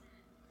show.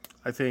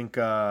 I think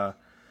after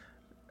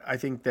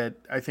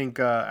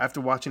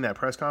watching that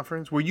press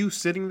conference, were you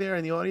sitting there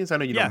in the audience? I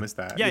know you don't miss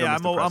that. Yeah,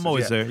 I'm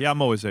always there. Yeah,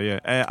 I'm always there.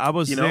 Yeah, I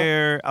was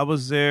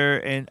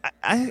there, and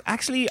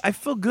I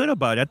feel good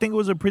about it. I think it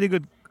was a pretty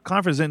good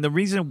conference, and the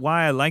reason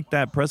why I like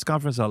that press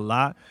conference a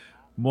lot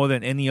more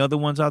than any other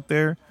ones out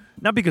there,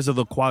 not because of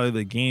the quality of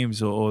the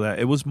games or all that.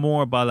 It was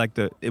more about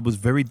it was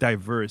very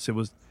diverse.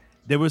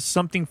 There was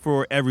something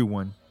for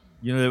everyone.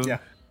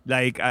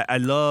 Like I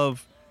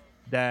love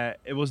that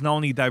it was not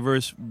only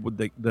diverse with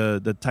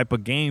the type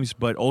of games,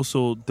 but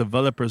also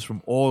developers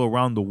from all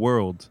around the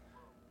world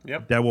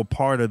that were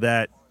part of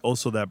that.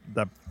 Also that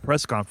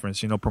press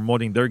conference,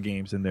 promoting their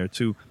games in there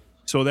too.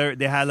 So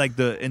they had like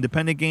the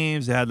independent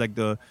games, they had like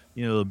the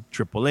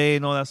AAA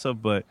and all that stuff.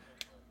 But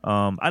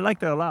I like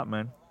that a lot,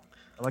 man.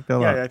 I like that a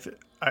lot.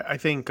 I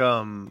think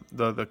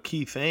the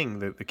key thing,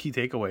 the key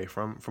takeaway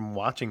from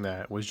watching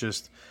that was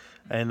just,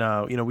 and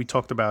we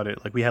talked about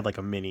it, like we had like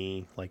a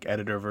mini like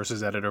editor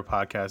versus editor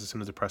podcast as soon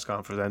as the press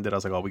conference ended. I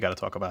was like, oh, we got to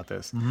talk about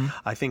this. Mm-hmm.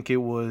 I think it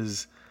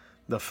was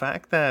the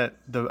fact that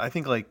I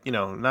think like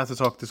not to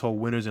talk this whole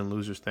winners and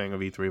losers thing of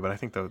E3, but I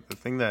think the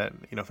thing that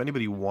if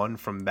anybody won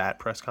from that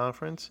press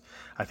conference,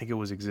 I think it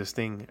was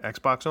existing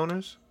Xbox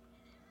owners.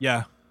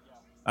 Yeah.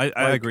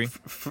 I agree.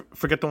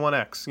 Forget the One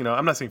X.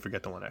 I'm not saying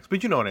forget the One X,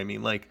 but you know what I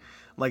mean. Like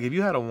if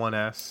you had a One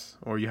S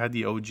or you had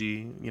the OG,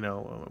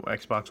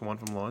 Xbox One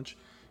from launch,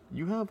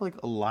 you have like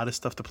a lot of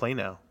stuff to play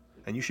now,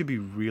 and you should be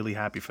really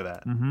happy for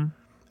that. Mm-hmm.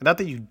 Not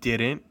that you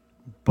didn't,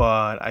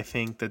 but I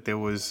think that there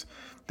was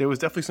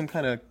definitely some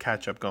kind of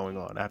catch up going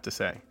on. I have to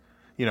say,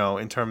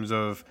 in terms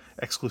of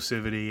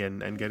exclusivity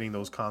and getting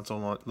those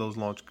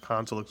launch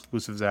console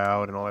exclusives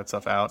out and all that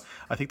stuff out.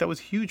 I think that was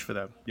huge for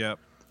them. Yeah.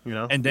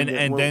 And then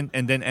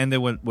ended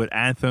with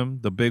Anthem,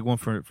 the big one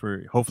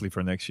for hopefully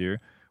for next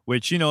year,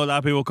 which a lot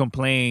of people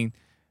complain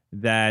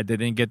that they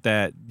didn't get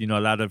that a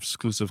lot of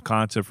exclusive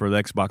content for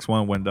the Xbox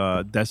One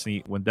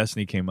when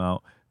Destiny came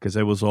out. because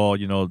it was all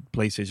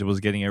PlayStation was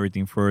getting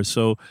everything first.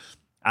 So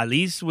at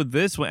least with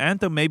this, with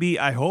Anthem, maybe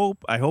I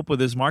hope with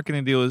this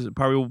marketing deal is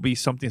probably will be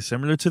something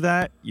similar to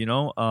that.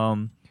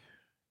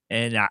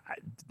 And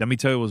let me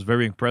tell you, it was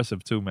very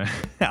impressive too, man.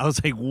 I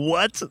was like,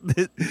 what?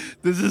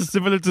 This is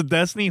similar to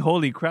Destiny?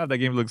 Holy crap, that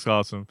game looks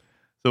awesome.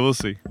 So we'll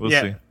see. We'll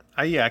see.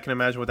 I can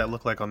imagine what that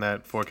looked like on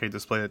that 4K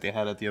display that they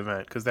had at the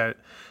event, because that,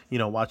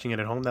 watching it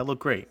at home, that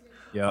looked great.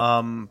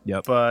 Yeah.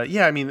 Yep. But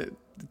yeah, I mean,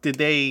 did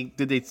they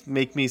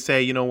make me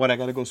say, you know what, I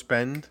got to go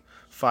spend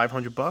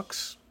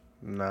 $500?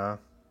 Nah,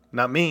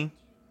 not me.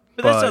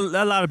 But that's a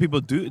lot of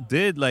people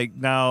did like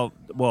now.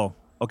 Well,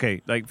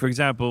 okay, like for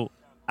example,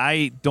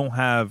 I don't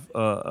have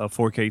a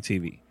 4K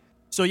TV.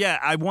 So yeah,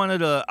 I wanted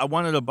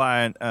to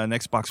buy an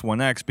Xbox One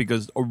X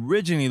because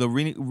originally the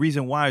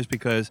reason why is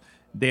because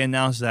they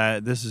announced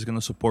that this is going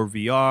to support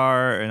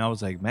VR, and I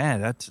was like, man,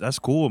 that's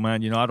cool,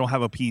 man. I don't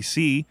have a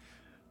PC.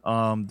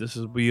 This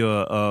will be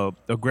a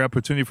great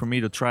opportunity for me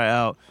to try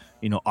out,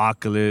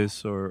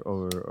 Oculus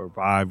or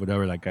Vive,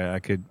 whatever. Like I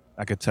could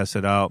test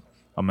it out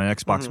on my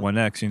Xbox One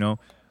X. I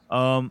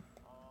don't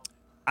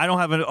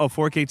have a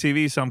 4K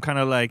TV, so I'm kind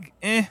of like,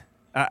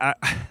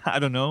 I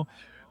don't know.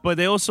 But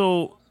they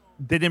also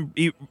didn't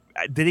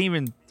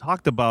even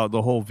talk about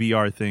the whole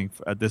VR thing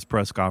at this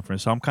press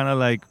conference. So I'm kind of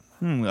like,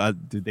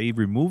 did they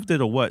removed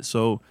it or what?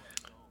 So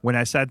when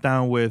I sat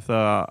down with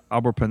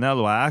Albert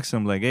Pinello, I asked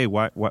him like, hey,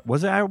 what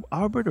was it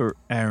Albert or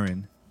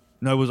Aaron?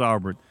 No, it was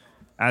Albert.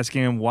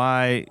 Asking him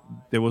why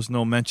there was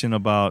no mention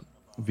about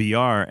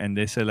VR, and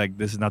they said like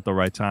this is not the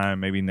right time.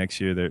 Maybe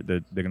next year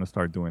they're gonna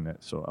start doing it.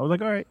 So I was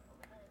like, all right.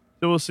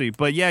 So we'll see.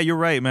 But yeah, you're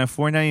right, man.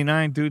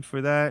 $499, dude,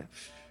 for that.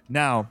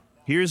 Now,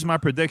 here's my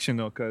prediction,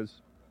 though, because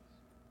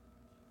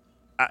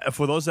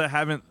for those that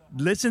haven't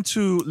listened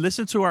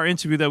to our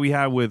interview that we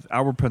had with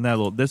Albert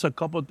Pinello, there's a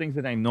couple of things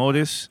that I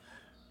noticed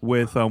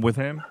with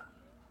him.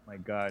 My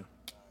God.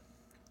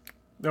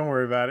 Don't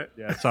worry about it.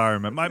 Yeah, sorry,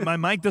 man. My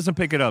mic doesn't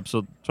pick it up,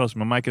 so trust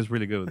me, my mic is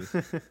really good with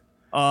this.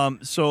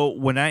 So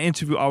when I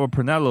interviewed Albert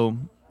Pinello,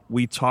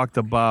 we talked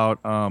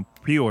about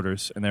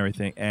pre-orders and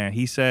everything, and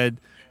he said,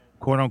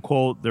 quote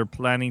unquote, they're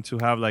planning to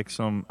have like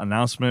some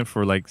announcement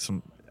for like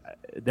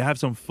they have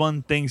some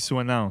fun things to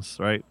announce,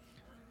 right?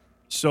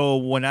 So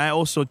when I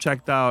also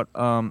checked out,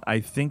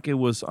 I think it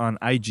was on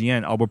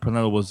IGN, Albert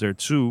Pinello was there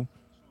too,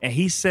 and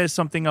he said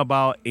something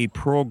about a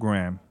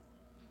program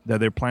that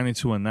they're planning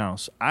to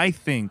announce. I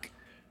think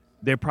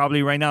they're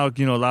probably right now,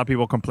 a lot of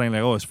people complain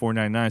like, oh, it's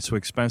 $499, it's so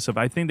expensive.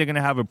 I think they're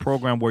gonna have a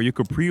program where you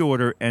could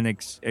pre-order and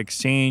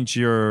exchange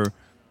your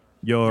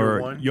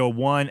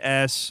One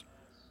S,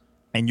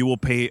 and you will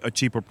pay a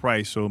cheaper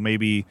price. So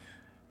maybe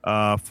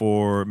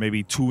for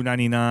maybe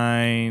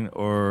 $299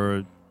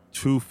 or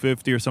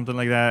 $250 or something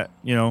like that.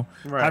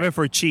 Right. Have it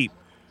for cheap.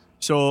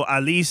 So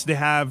at least they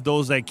have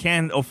those that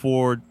can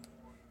afford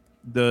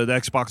the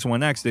Xbox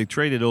One X. They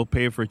trade it; they'll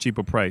pay it for a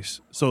cheaper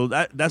price. So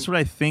that's what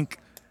I think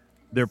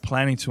they're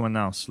planning to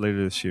announce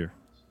later this year.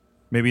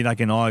 Maybe like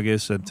in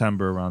August,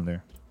 September, around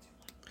there.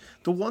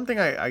 The one thing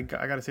I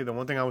gotta say, the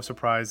one thing I was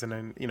surprised, and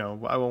then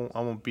I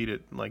won't beat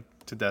it like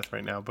to death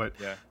right now, but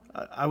yeah.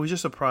 I was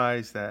just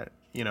surprised that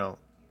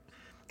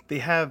they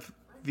have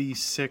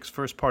these 6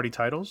 first-party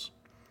titles,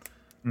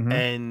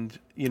 and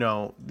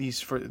these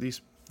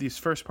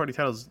first-party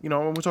titles. When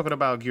we're talking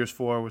about Gears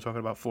 4, we're talking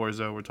about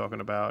Forza, we're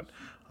talking about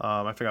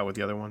I forgot what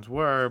the other ones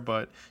were,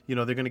 but they're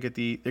gonna get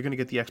the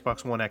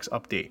Xbox One X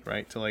update,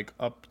 right? To like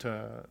up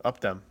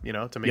them,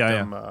 to make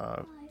them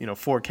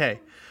 4K.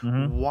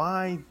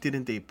 Why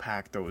didn't they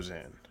pack those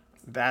in?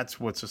 That's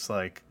what's just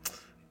like,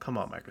 come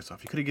on,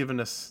 Microsoft. You could have given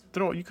us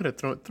you could have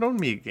thrown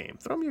me a game,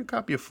 throw me a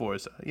copy of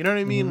Forza. You know what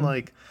I mean?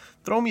 Like,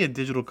 throw me a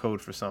digital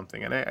code for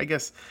something. And I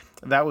guess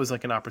that was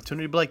like an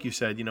opportunity. But like you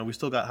said, we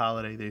still got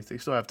holiday. They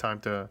still have time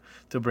to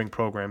bring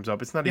programs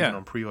up. It's not even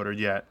on pre-order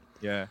yet.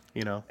 Yeah.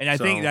 And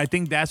I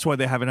think that's why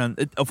they haven't on.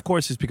 Of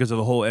course, it's because of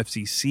the whole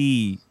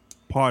FCC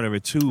part of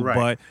it too.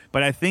 Right.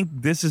 But I think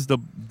this is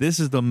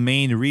the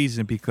main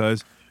reason,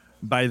 because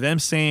by them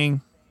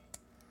saying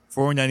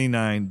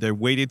 $499,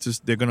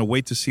 they're gonna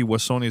wait to see what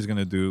Sony is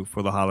gonna do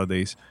for the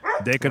holidays.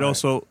 They could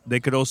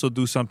also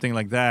do something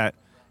like that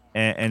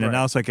and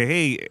announce like,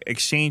 hey,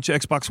 exchange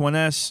Xbox One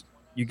S,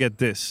 you get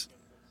this.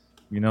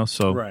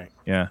 So right.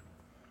 Yeah.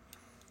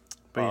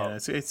 But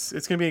yeah,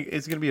 it's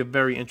gonna be a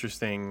very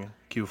interesting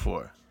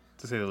Q4,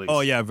 to say the least.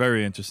 Oh yeah,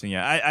 very interesting.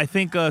 Yeah, I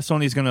think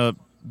Sony's gonna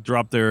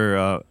drop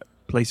their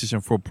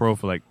PlayStation 4 Pro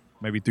for like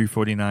maybe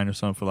 $349 or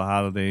something for the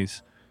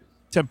holidays.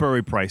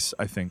 Temporary price,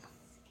 I think.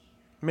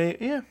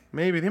 Maybe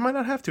they might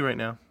not have to right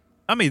now.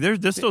 I mean,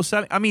 they're still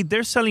selling. I mean,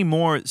 they're selling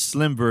more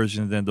slim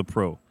versions than the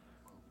Pro,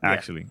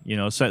 actually.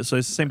 So it's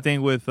the same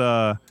thing with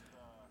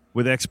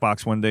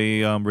Xbox when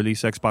they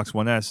release Xbox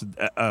One S,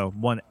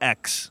 One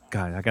X.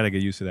 God, I gotta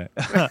get used to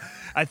that.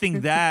 I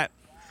think that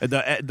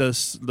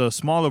the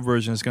smaller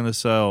version is gonna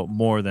sell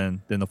more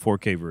than the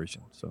 4K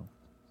version. So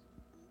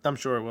I'm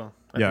sure it will.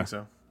 I think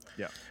so.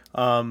 Yeah.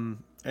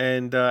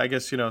 And I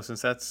guess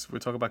since we're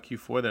talking about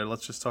Q4 there,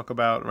 let's just talk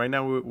about right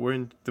now. We're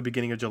in the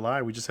beginning of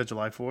July. We just had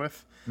July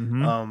 4th.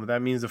 Mm-hmm.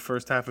 That means the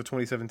first half of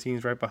 2017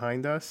 is right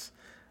behind us.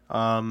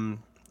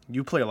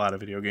 You play a lot of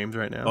video games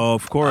right now. Oh,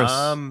 of course.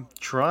 I'm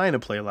trying to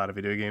play a lot of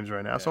video games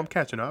right now, so I'm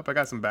catching up. I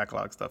got some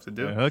backlog stuff to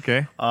do.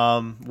 Okay.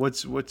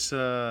 What's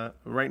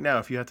right now?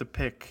 If you had to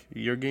pick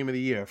your game of the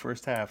year,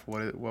 first half,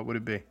 what would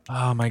it be?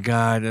 Oh my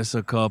God, that's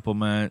a couple,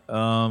 man.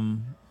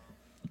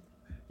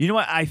 You know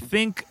what? I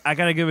think I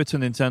gotta give it to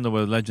Nintendo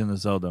with Legend of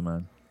Zelda,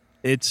 man.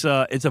 It's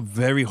a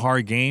very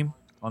hard game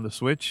on the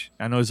Switch.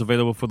 I know it's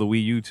available for the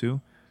Wii U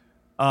too.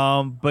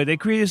 But they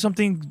created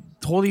something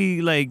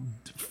totally like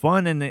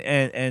fun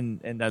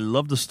and I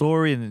love the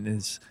story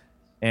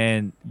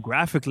and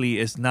graphically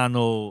it's not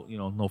no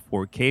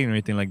 4K or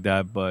anything like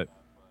that. But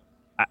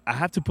I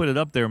have to put it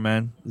up there,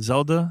 man.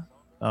 Zelda,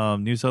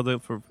 new Zelda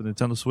for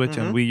Nintendo Switch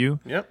and Wii U.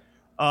 Yep.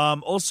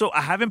 Also,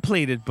 I haven't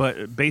played it,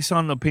 but based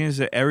on the opinions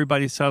that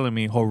everybody's telling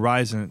me,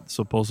 Horizon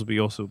supposed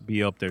to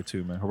be up there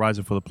too, man.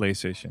 Horizon for the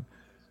PlayStation,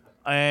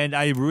 and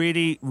I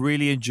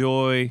really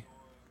enjoy.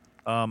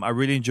 I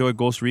really enjoy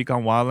Ghost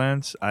Recon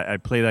Wildlands. I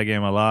play that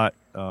game a lot.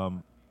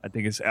 I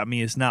think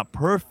it's not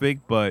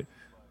perfect, but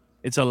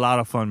it's a lot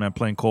of fun, man.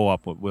 Playing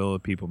co-op with other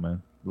people,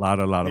 man. A lot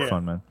of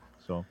fun, man.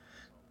 So,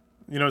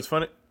 it's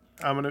funny.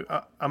 I'm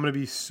gonna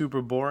be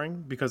super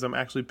boring because I'm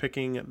actually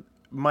picking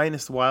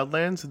minus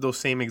Wildlands those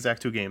same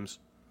exact two games.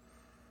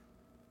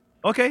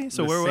 Okay,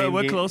 so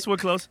we're close. We're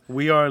close.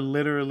 We are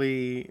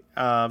literally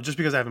just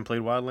because I haven't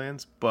played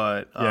Wildlands,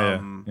 but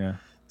yeah.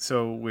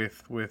 So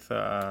with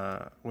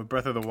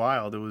Breath of the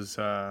Wild, it was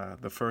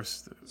the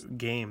first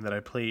game that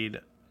I played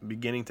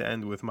beginning to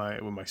end with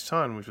my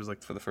son, which was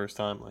like for the first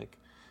time, like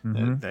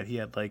that he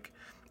had like,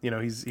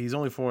 he's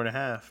only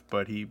 4.5,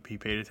 but he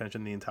paid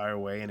attention the entire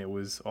way, and it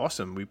was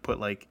awesome. We put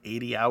like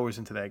 80 hours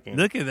into that game.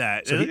 Look at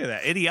that! So look at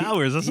that! 80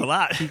 hours. That's a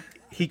lot.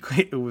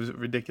 It was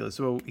ridiculous.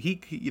 So he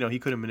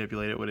couldn't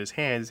manipulate it with his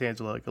hands. His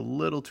hands were like a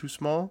little too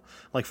small,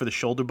 like for the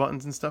shoulder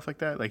buttons and stuff like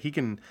that. Like he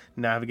can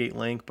navigate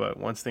Link, but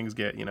once things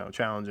get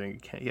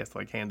challenging, he has to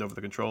like hand over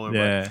the controller.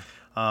 Yeah.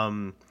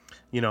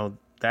 But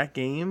that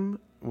game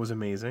was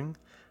amazing.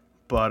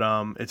 But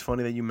it's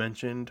funny that you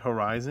mentioned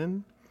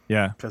Horizon.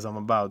 Yeah. Because I'm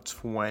about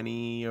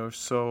 20 or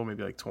so,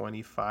 maybe like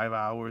 25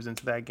 hours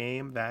into that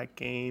game. That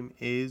game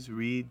is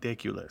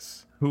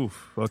ridiculous.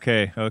 Oof.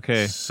 Okay.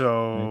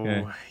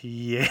 So,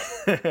 yeah.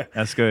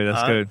 That's good.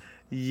 That's good.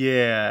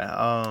 Yeah.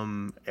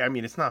 I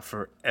mean, it's not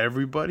for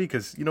everybody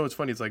because, it's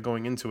funny. It's like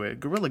going into it.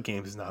 Guerrilla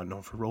Games is not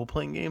known for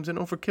role-playing games. They're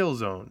known for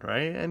Killzone,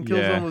 right? And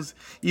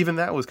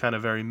Killzone was kind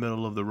of very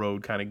middle of the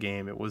road kind of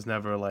game. It was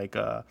never like,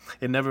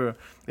 it never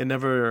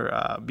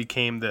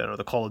became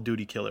the Call of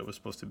Duty killer it was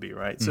supposed to be,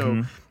 right?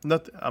 So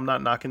I'm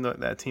not knocking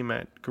that team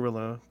at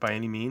Guerrilla by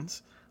any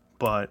means,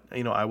 but,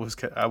 I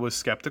was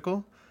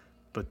skeptical,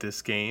 but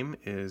this game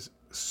is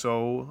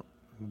so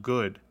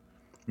good.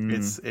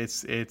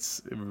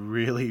 It's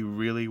really,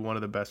 really one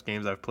of the best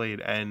games I've played.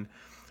 And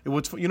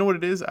you know what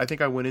it is? I think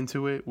I went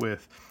into it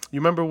with, you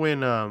remember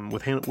when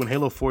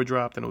Halo 4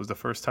 dropped and it was the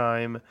first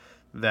time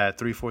that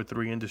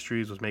 343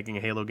 Industries was making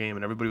a Halo game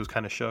and everybody was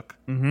kind of shook?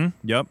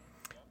 Yep.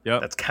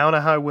 That's kind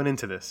of how I went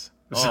into this.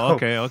 Oh,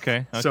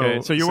 okay.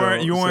 So you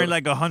weren't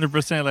like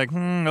 100% like,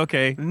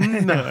 okay.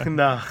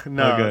 No.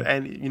 Okay.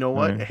 And you know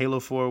what? Right. Halo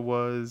 4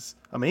 was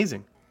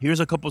amazing. Here's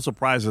a couple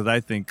surprises I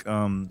think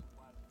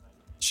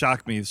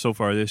shocked me so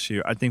far this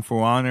year. I think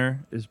For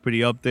Honor is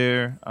pretty up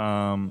there.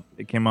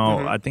 It came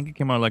out, I think it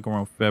came out like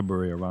around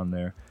February, around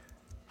there.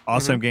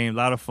 Awesome game, a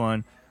lot of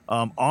fun.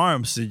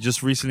 ARMS, it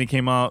just recently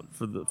came out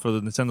for the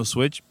Nintendo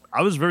Switch.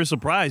 I was very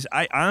surprised.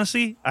 I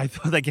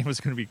thought that game was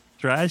going to be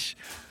trash.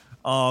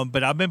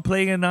 But I've been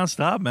playing it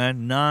nonstop,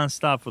 man.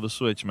 Nonstop for the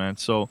Switch, man.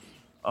 So,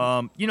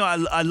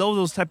 I love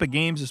those type of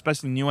games,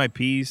 especially new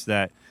IPs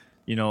that,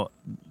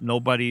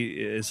 nobody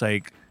is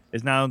like,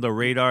 it's not on the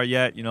radar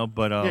yet,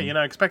 but you're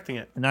not expecting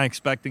it.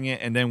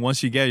 And then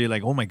once you get it, you're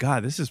like, oh my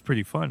God, this is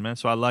pretty fun, man.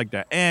 So I like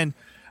that. And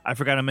I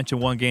forgot to mention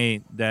one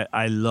game that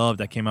I love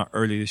that came out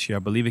early this year. I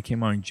believe it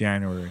came out in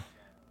January.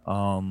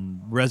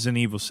 Resident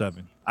Evil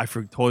 7. I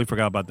totally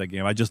forgot about that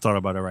game. I just thought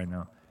about it right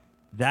now.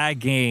 That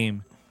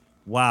game,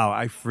 wow,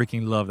 I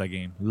freaking love that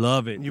game.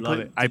 Love it.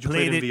 I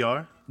played it in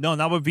VR? No,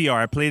 not with VR.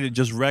 I played it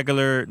just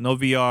regular, no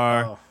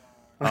VR. Oh.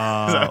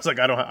 I was like,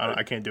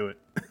 I can't do it.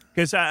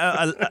 Because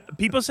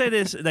people say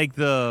this, like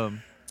the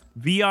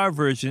VR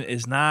version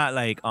is not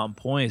like on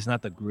point. It's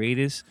not the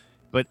greatest.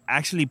 But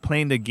actually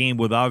playing the game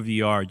without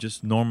VR,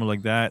 just normal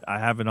like that, I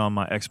have it on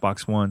my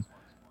Xbox One.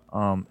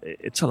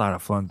 It's a lot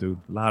of fun, dude.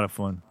 A lot of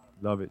fun.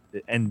 Love it.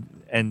 And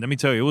let me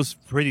tell you, it was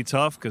pretty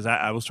tough because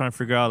I was trying to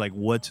figure out like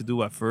what to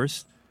do at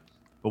first.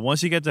 But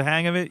once you get the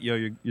hang of it,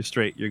 you're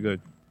straight. You're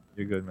good.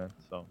 You're good, man.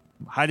 So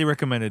highly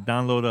recommend it.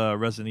 Download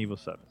Resident Evil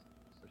 7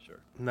 for sure.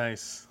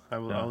 Nice. I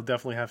will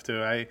definitely have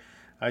to.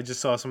 I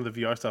just saw some of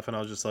the VR stuff and I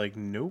was just like,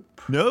 nope.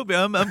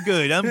 I'm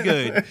good. I'm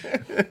good.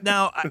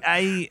 Now,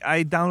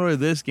 I downloaded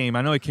this game.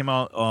 I know it came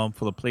out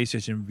for the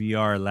PlayStation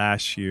VR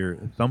last year.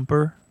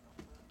 Thumper.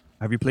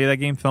 Have you played that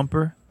game,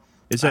 Thumper?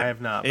 It's I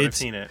have not, but I've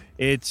seen it.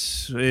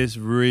 It's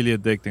really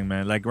addicting,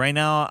 man. Like right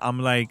now, I'm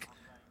like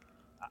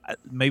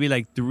maybe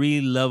like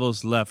 3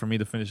 levels left for me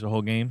to finish the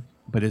whole game,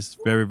 but it's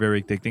very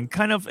very addicting.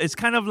 It's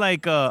kind of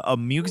like a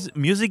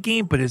music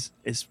game, but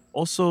it's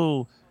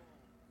also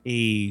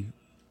a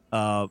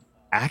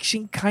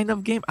action kind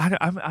of game. I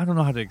don't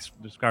know how to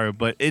describe it,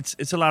 but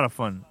it's a lot of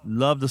fun.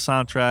 Love the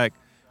soundtrack.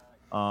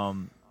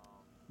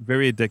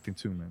 Very addicting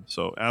too, man.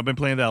 So I've been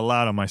playing that a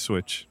lot on my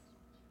Switch,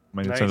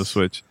 my Nintendo Nice.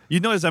 Switch.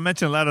 You notice I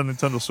mentioned a lot on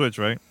Nintendo Switch,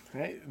 right?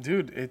 Hey,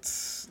 dude,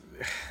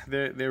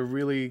 they're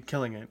really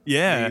killing it.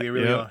 Yeah, they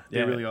really yeah, are. They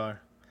yeah. really are.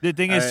 The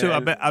thing is, too,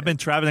 I- I've been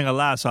traveling a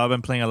lot, so I've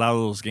been playing a lot of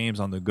those games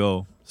on the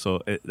go. So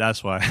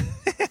that's why.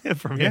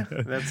 For me, Yeah,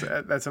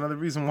 that's another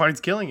reason why it's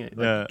killing it.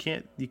 Like, Yeah.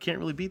 you can't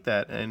really beat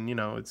that. And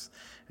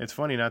it's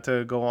funny not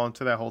to go on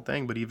to that whole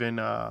thing, but even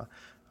I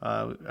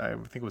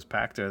think it was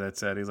Pactor that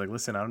said, he's like,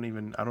 listen, I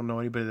don't know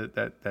anybody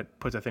that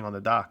puts that thing on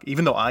the dock,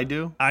 even though I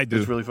do. I do.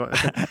 It's really fun.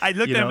 I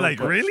looked You at him know, like,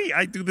 but- really?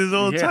 I do this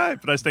all the Yeah. time,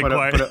 but I stay but,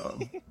 quiet.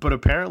 but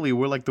apparently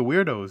we're like the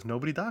weirdos.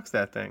 Nobody docks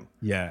that thing.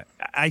 Yeah,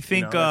 I You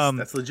think know,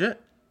 that's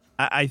legit.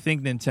 I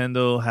think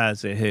Nintendo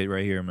has a hit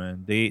right here,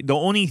 man. The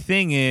only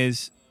thing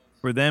is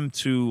for them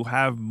to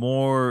have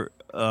more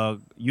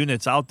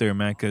units out there,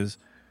 man, because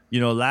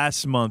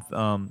last month,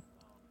 the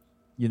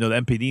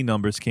MPD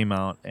numbers came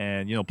out,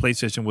 and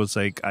PlayStation was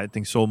like, I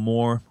think sold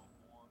more.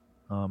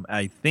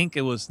 I think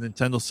it was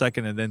Nintendo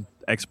second, and then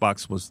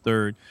Xbox was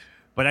third.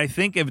 But I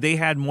think if they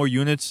had more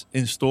units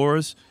in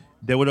stores,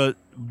 they would have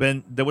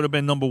been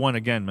number one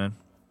again, man.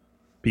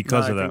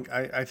 Because No, of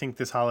that. I think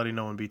this holiday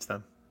no one beats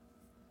them.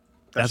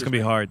 That's just gonna be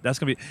me. hard. That's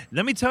gonna be.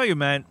 Let me tell you,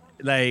 man.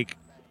 Like,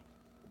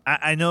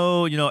 I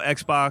know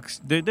Xbox.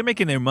 They're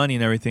making their money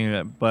and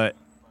everything, but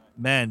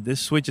man, this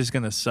Switch is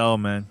gonna sell,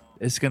 man.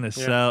 It's gonna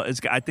sell.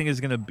 I think it's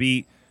gonna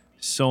beat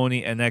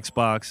Sony and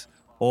Xbox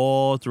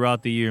all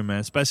throughout the year, man.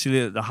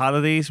 Especially the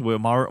holidays with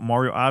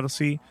Mario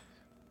Odyssey.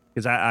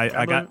 Because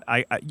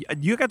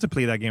you got to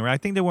play that game, right? I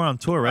think they were on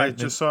tour, right? I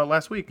just saw it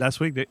last week. last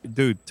week,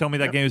 dude. Tell me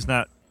that Yep. game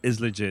is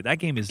legit. That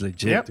game is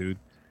legit, Yep. dude.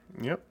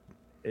 Yep.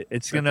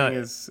 It's That gonna. thing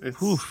is,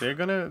 Oof. they're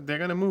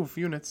gonna move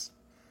units.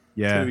 It's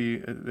Yeah, gonna be,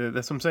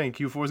 that's what I'm saying.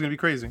 Q4 is gonna be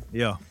crazy.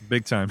 yeah,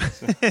 big time.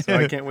 So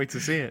I can't wait to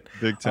see it.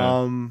 Big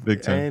time.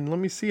 Big time. And let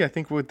me see. I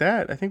think with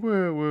that,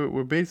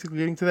 we're basically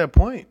getting to that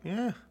point.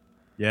 Yeah.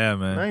 Yeah,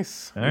 man.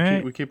 Nice. All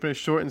right. We're keeping it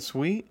short and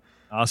sweet.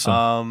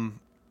 Awesome.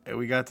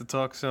 We got to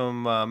talk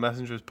some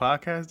Messengers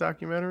podcast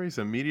documentary,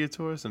 some media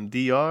tour, some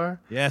DR,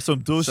 Yeah, some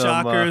Dual some,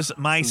 Shockers, some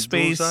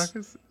MySpace.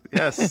 DualShockers.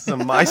 Yes,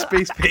 some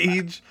MySpace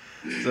page,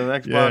 some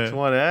Xbox Yeah,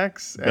 One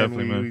X, and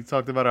definitely, man. we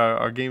talked about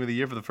our game of the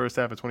year for the first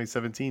half of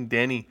 2017.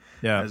 Danny,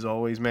 Yeah. as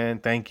always, man,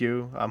 thank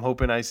you. I'm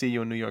hoping I see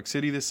you in New York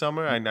City this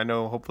summer. I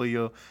know hopefully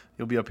you'll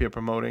be up here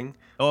promoting.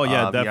 Oh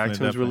yeah, the definitely. iTunes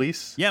definitely.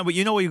 release. Yeah,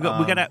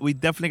 but we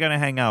definitely gotta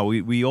hang out.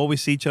 We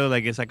always see each other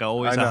like it's like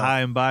always I a know.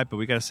 high and by, but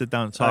we gotta sit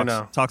down and I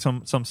know. talk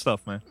some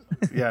stuff, man.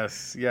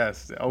 Yes, always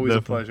Definitely.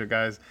 a pleasure,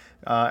 guys.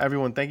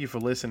 Everyone, thank you for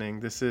listening.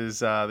 This is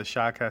the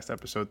Shotcast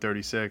episode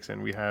 36,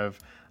 and we have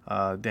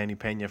Danny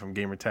Pena from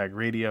Gamertag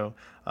Radio.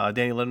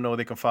 Danny, let them know where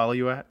they can follow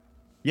you at.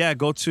 Yeah,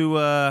 go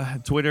to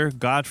Twitter,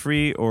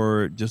 Godfrey,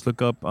 or just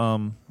look up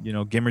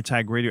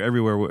Gamertag Radio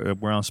everywhere.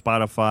 We're on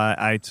Spotify,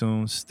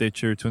 iTunes,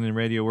 Stitcher, TuneIn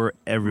Radio. We're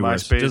everywhere.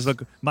 So MySpace. just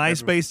look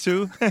MySpace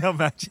too.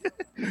 Imagine.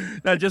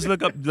 No, just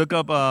look up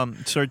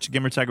search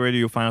Gamertag Radio.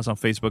 You'll find us on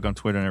Facebook, on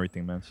Twitter, and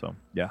everything, man. So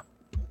yeah,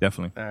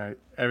 definitely. All right,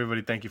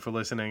 everybody, thank you for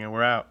listening, and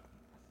we're out.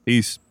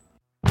 Peace.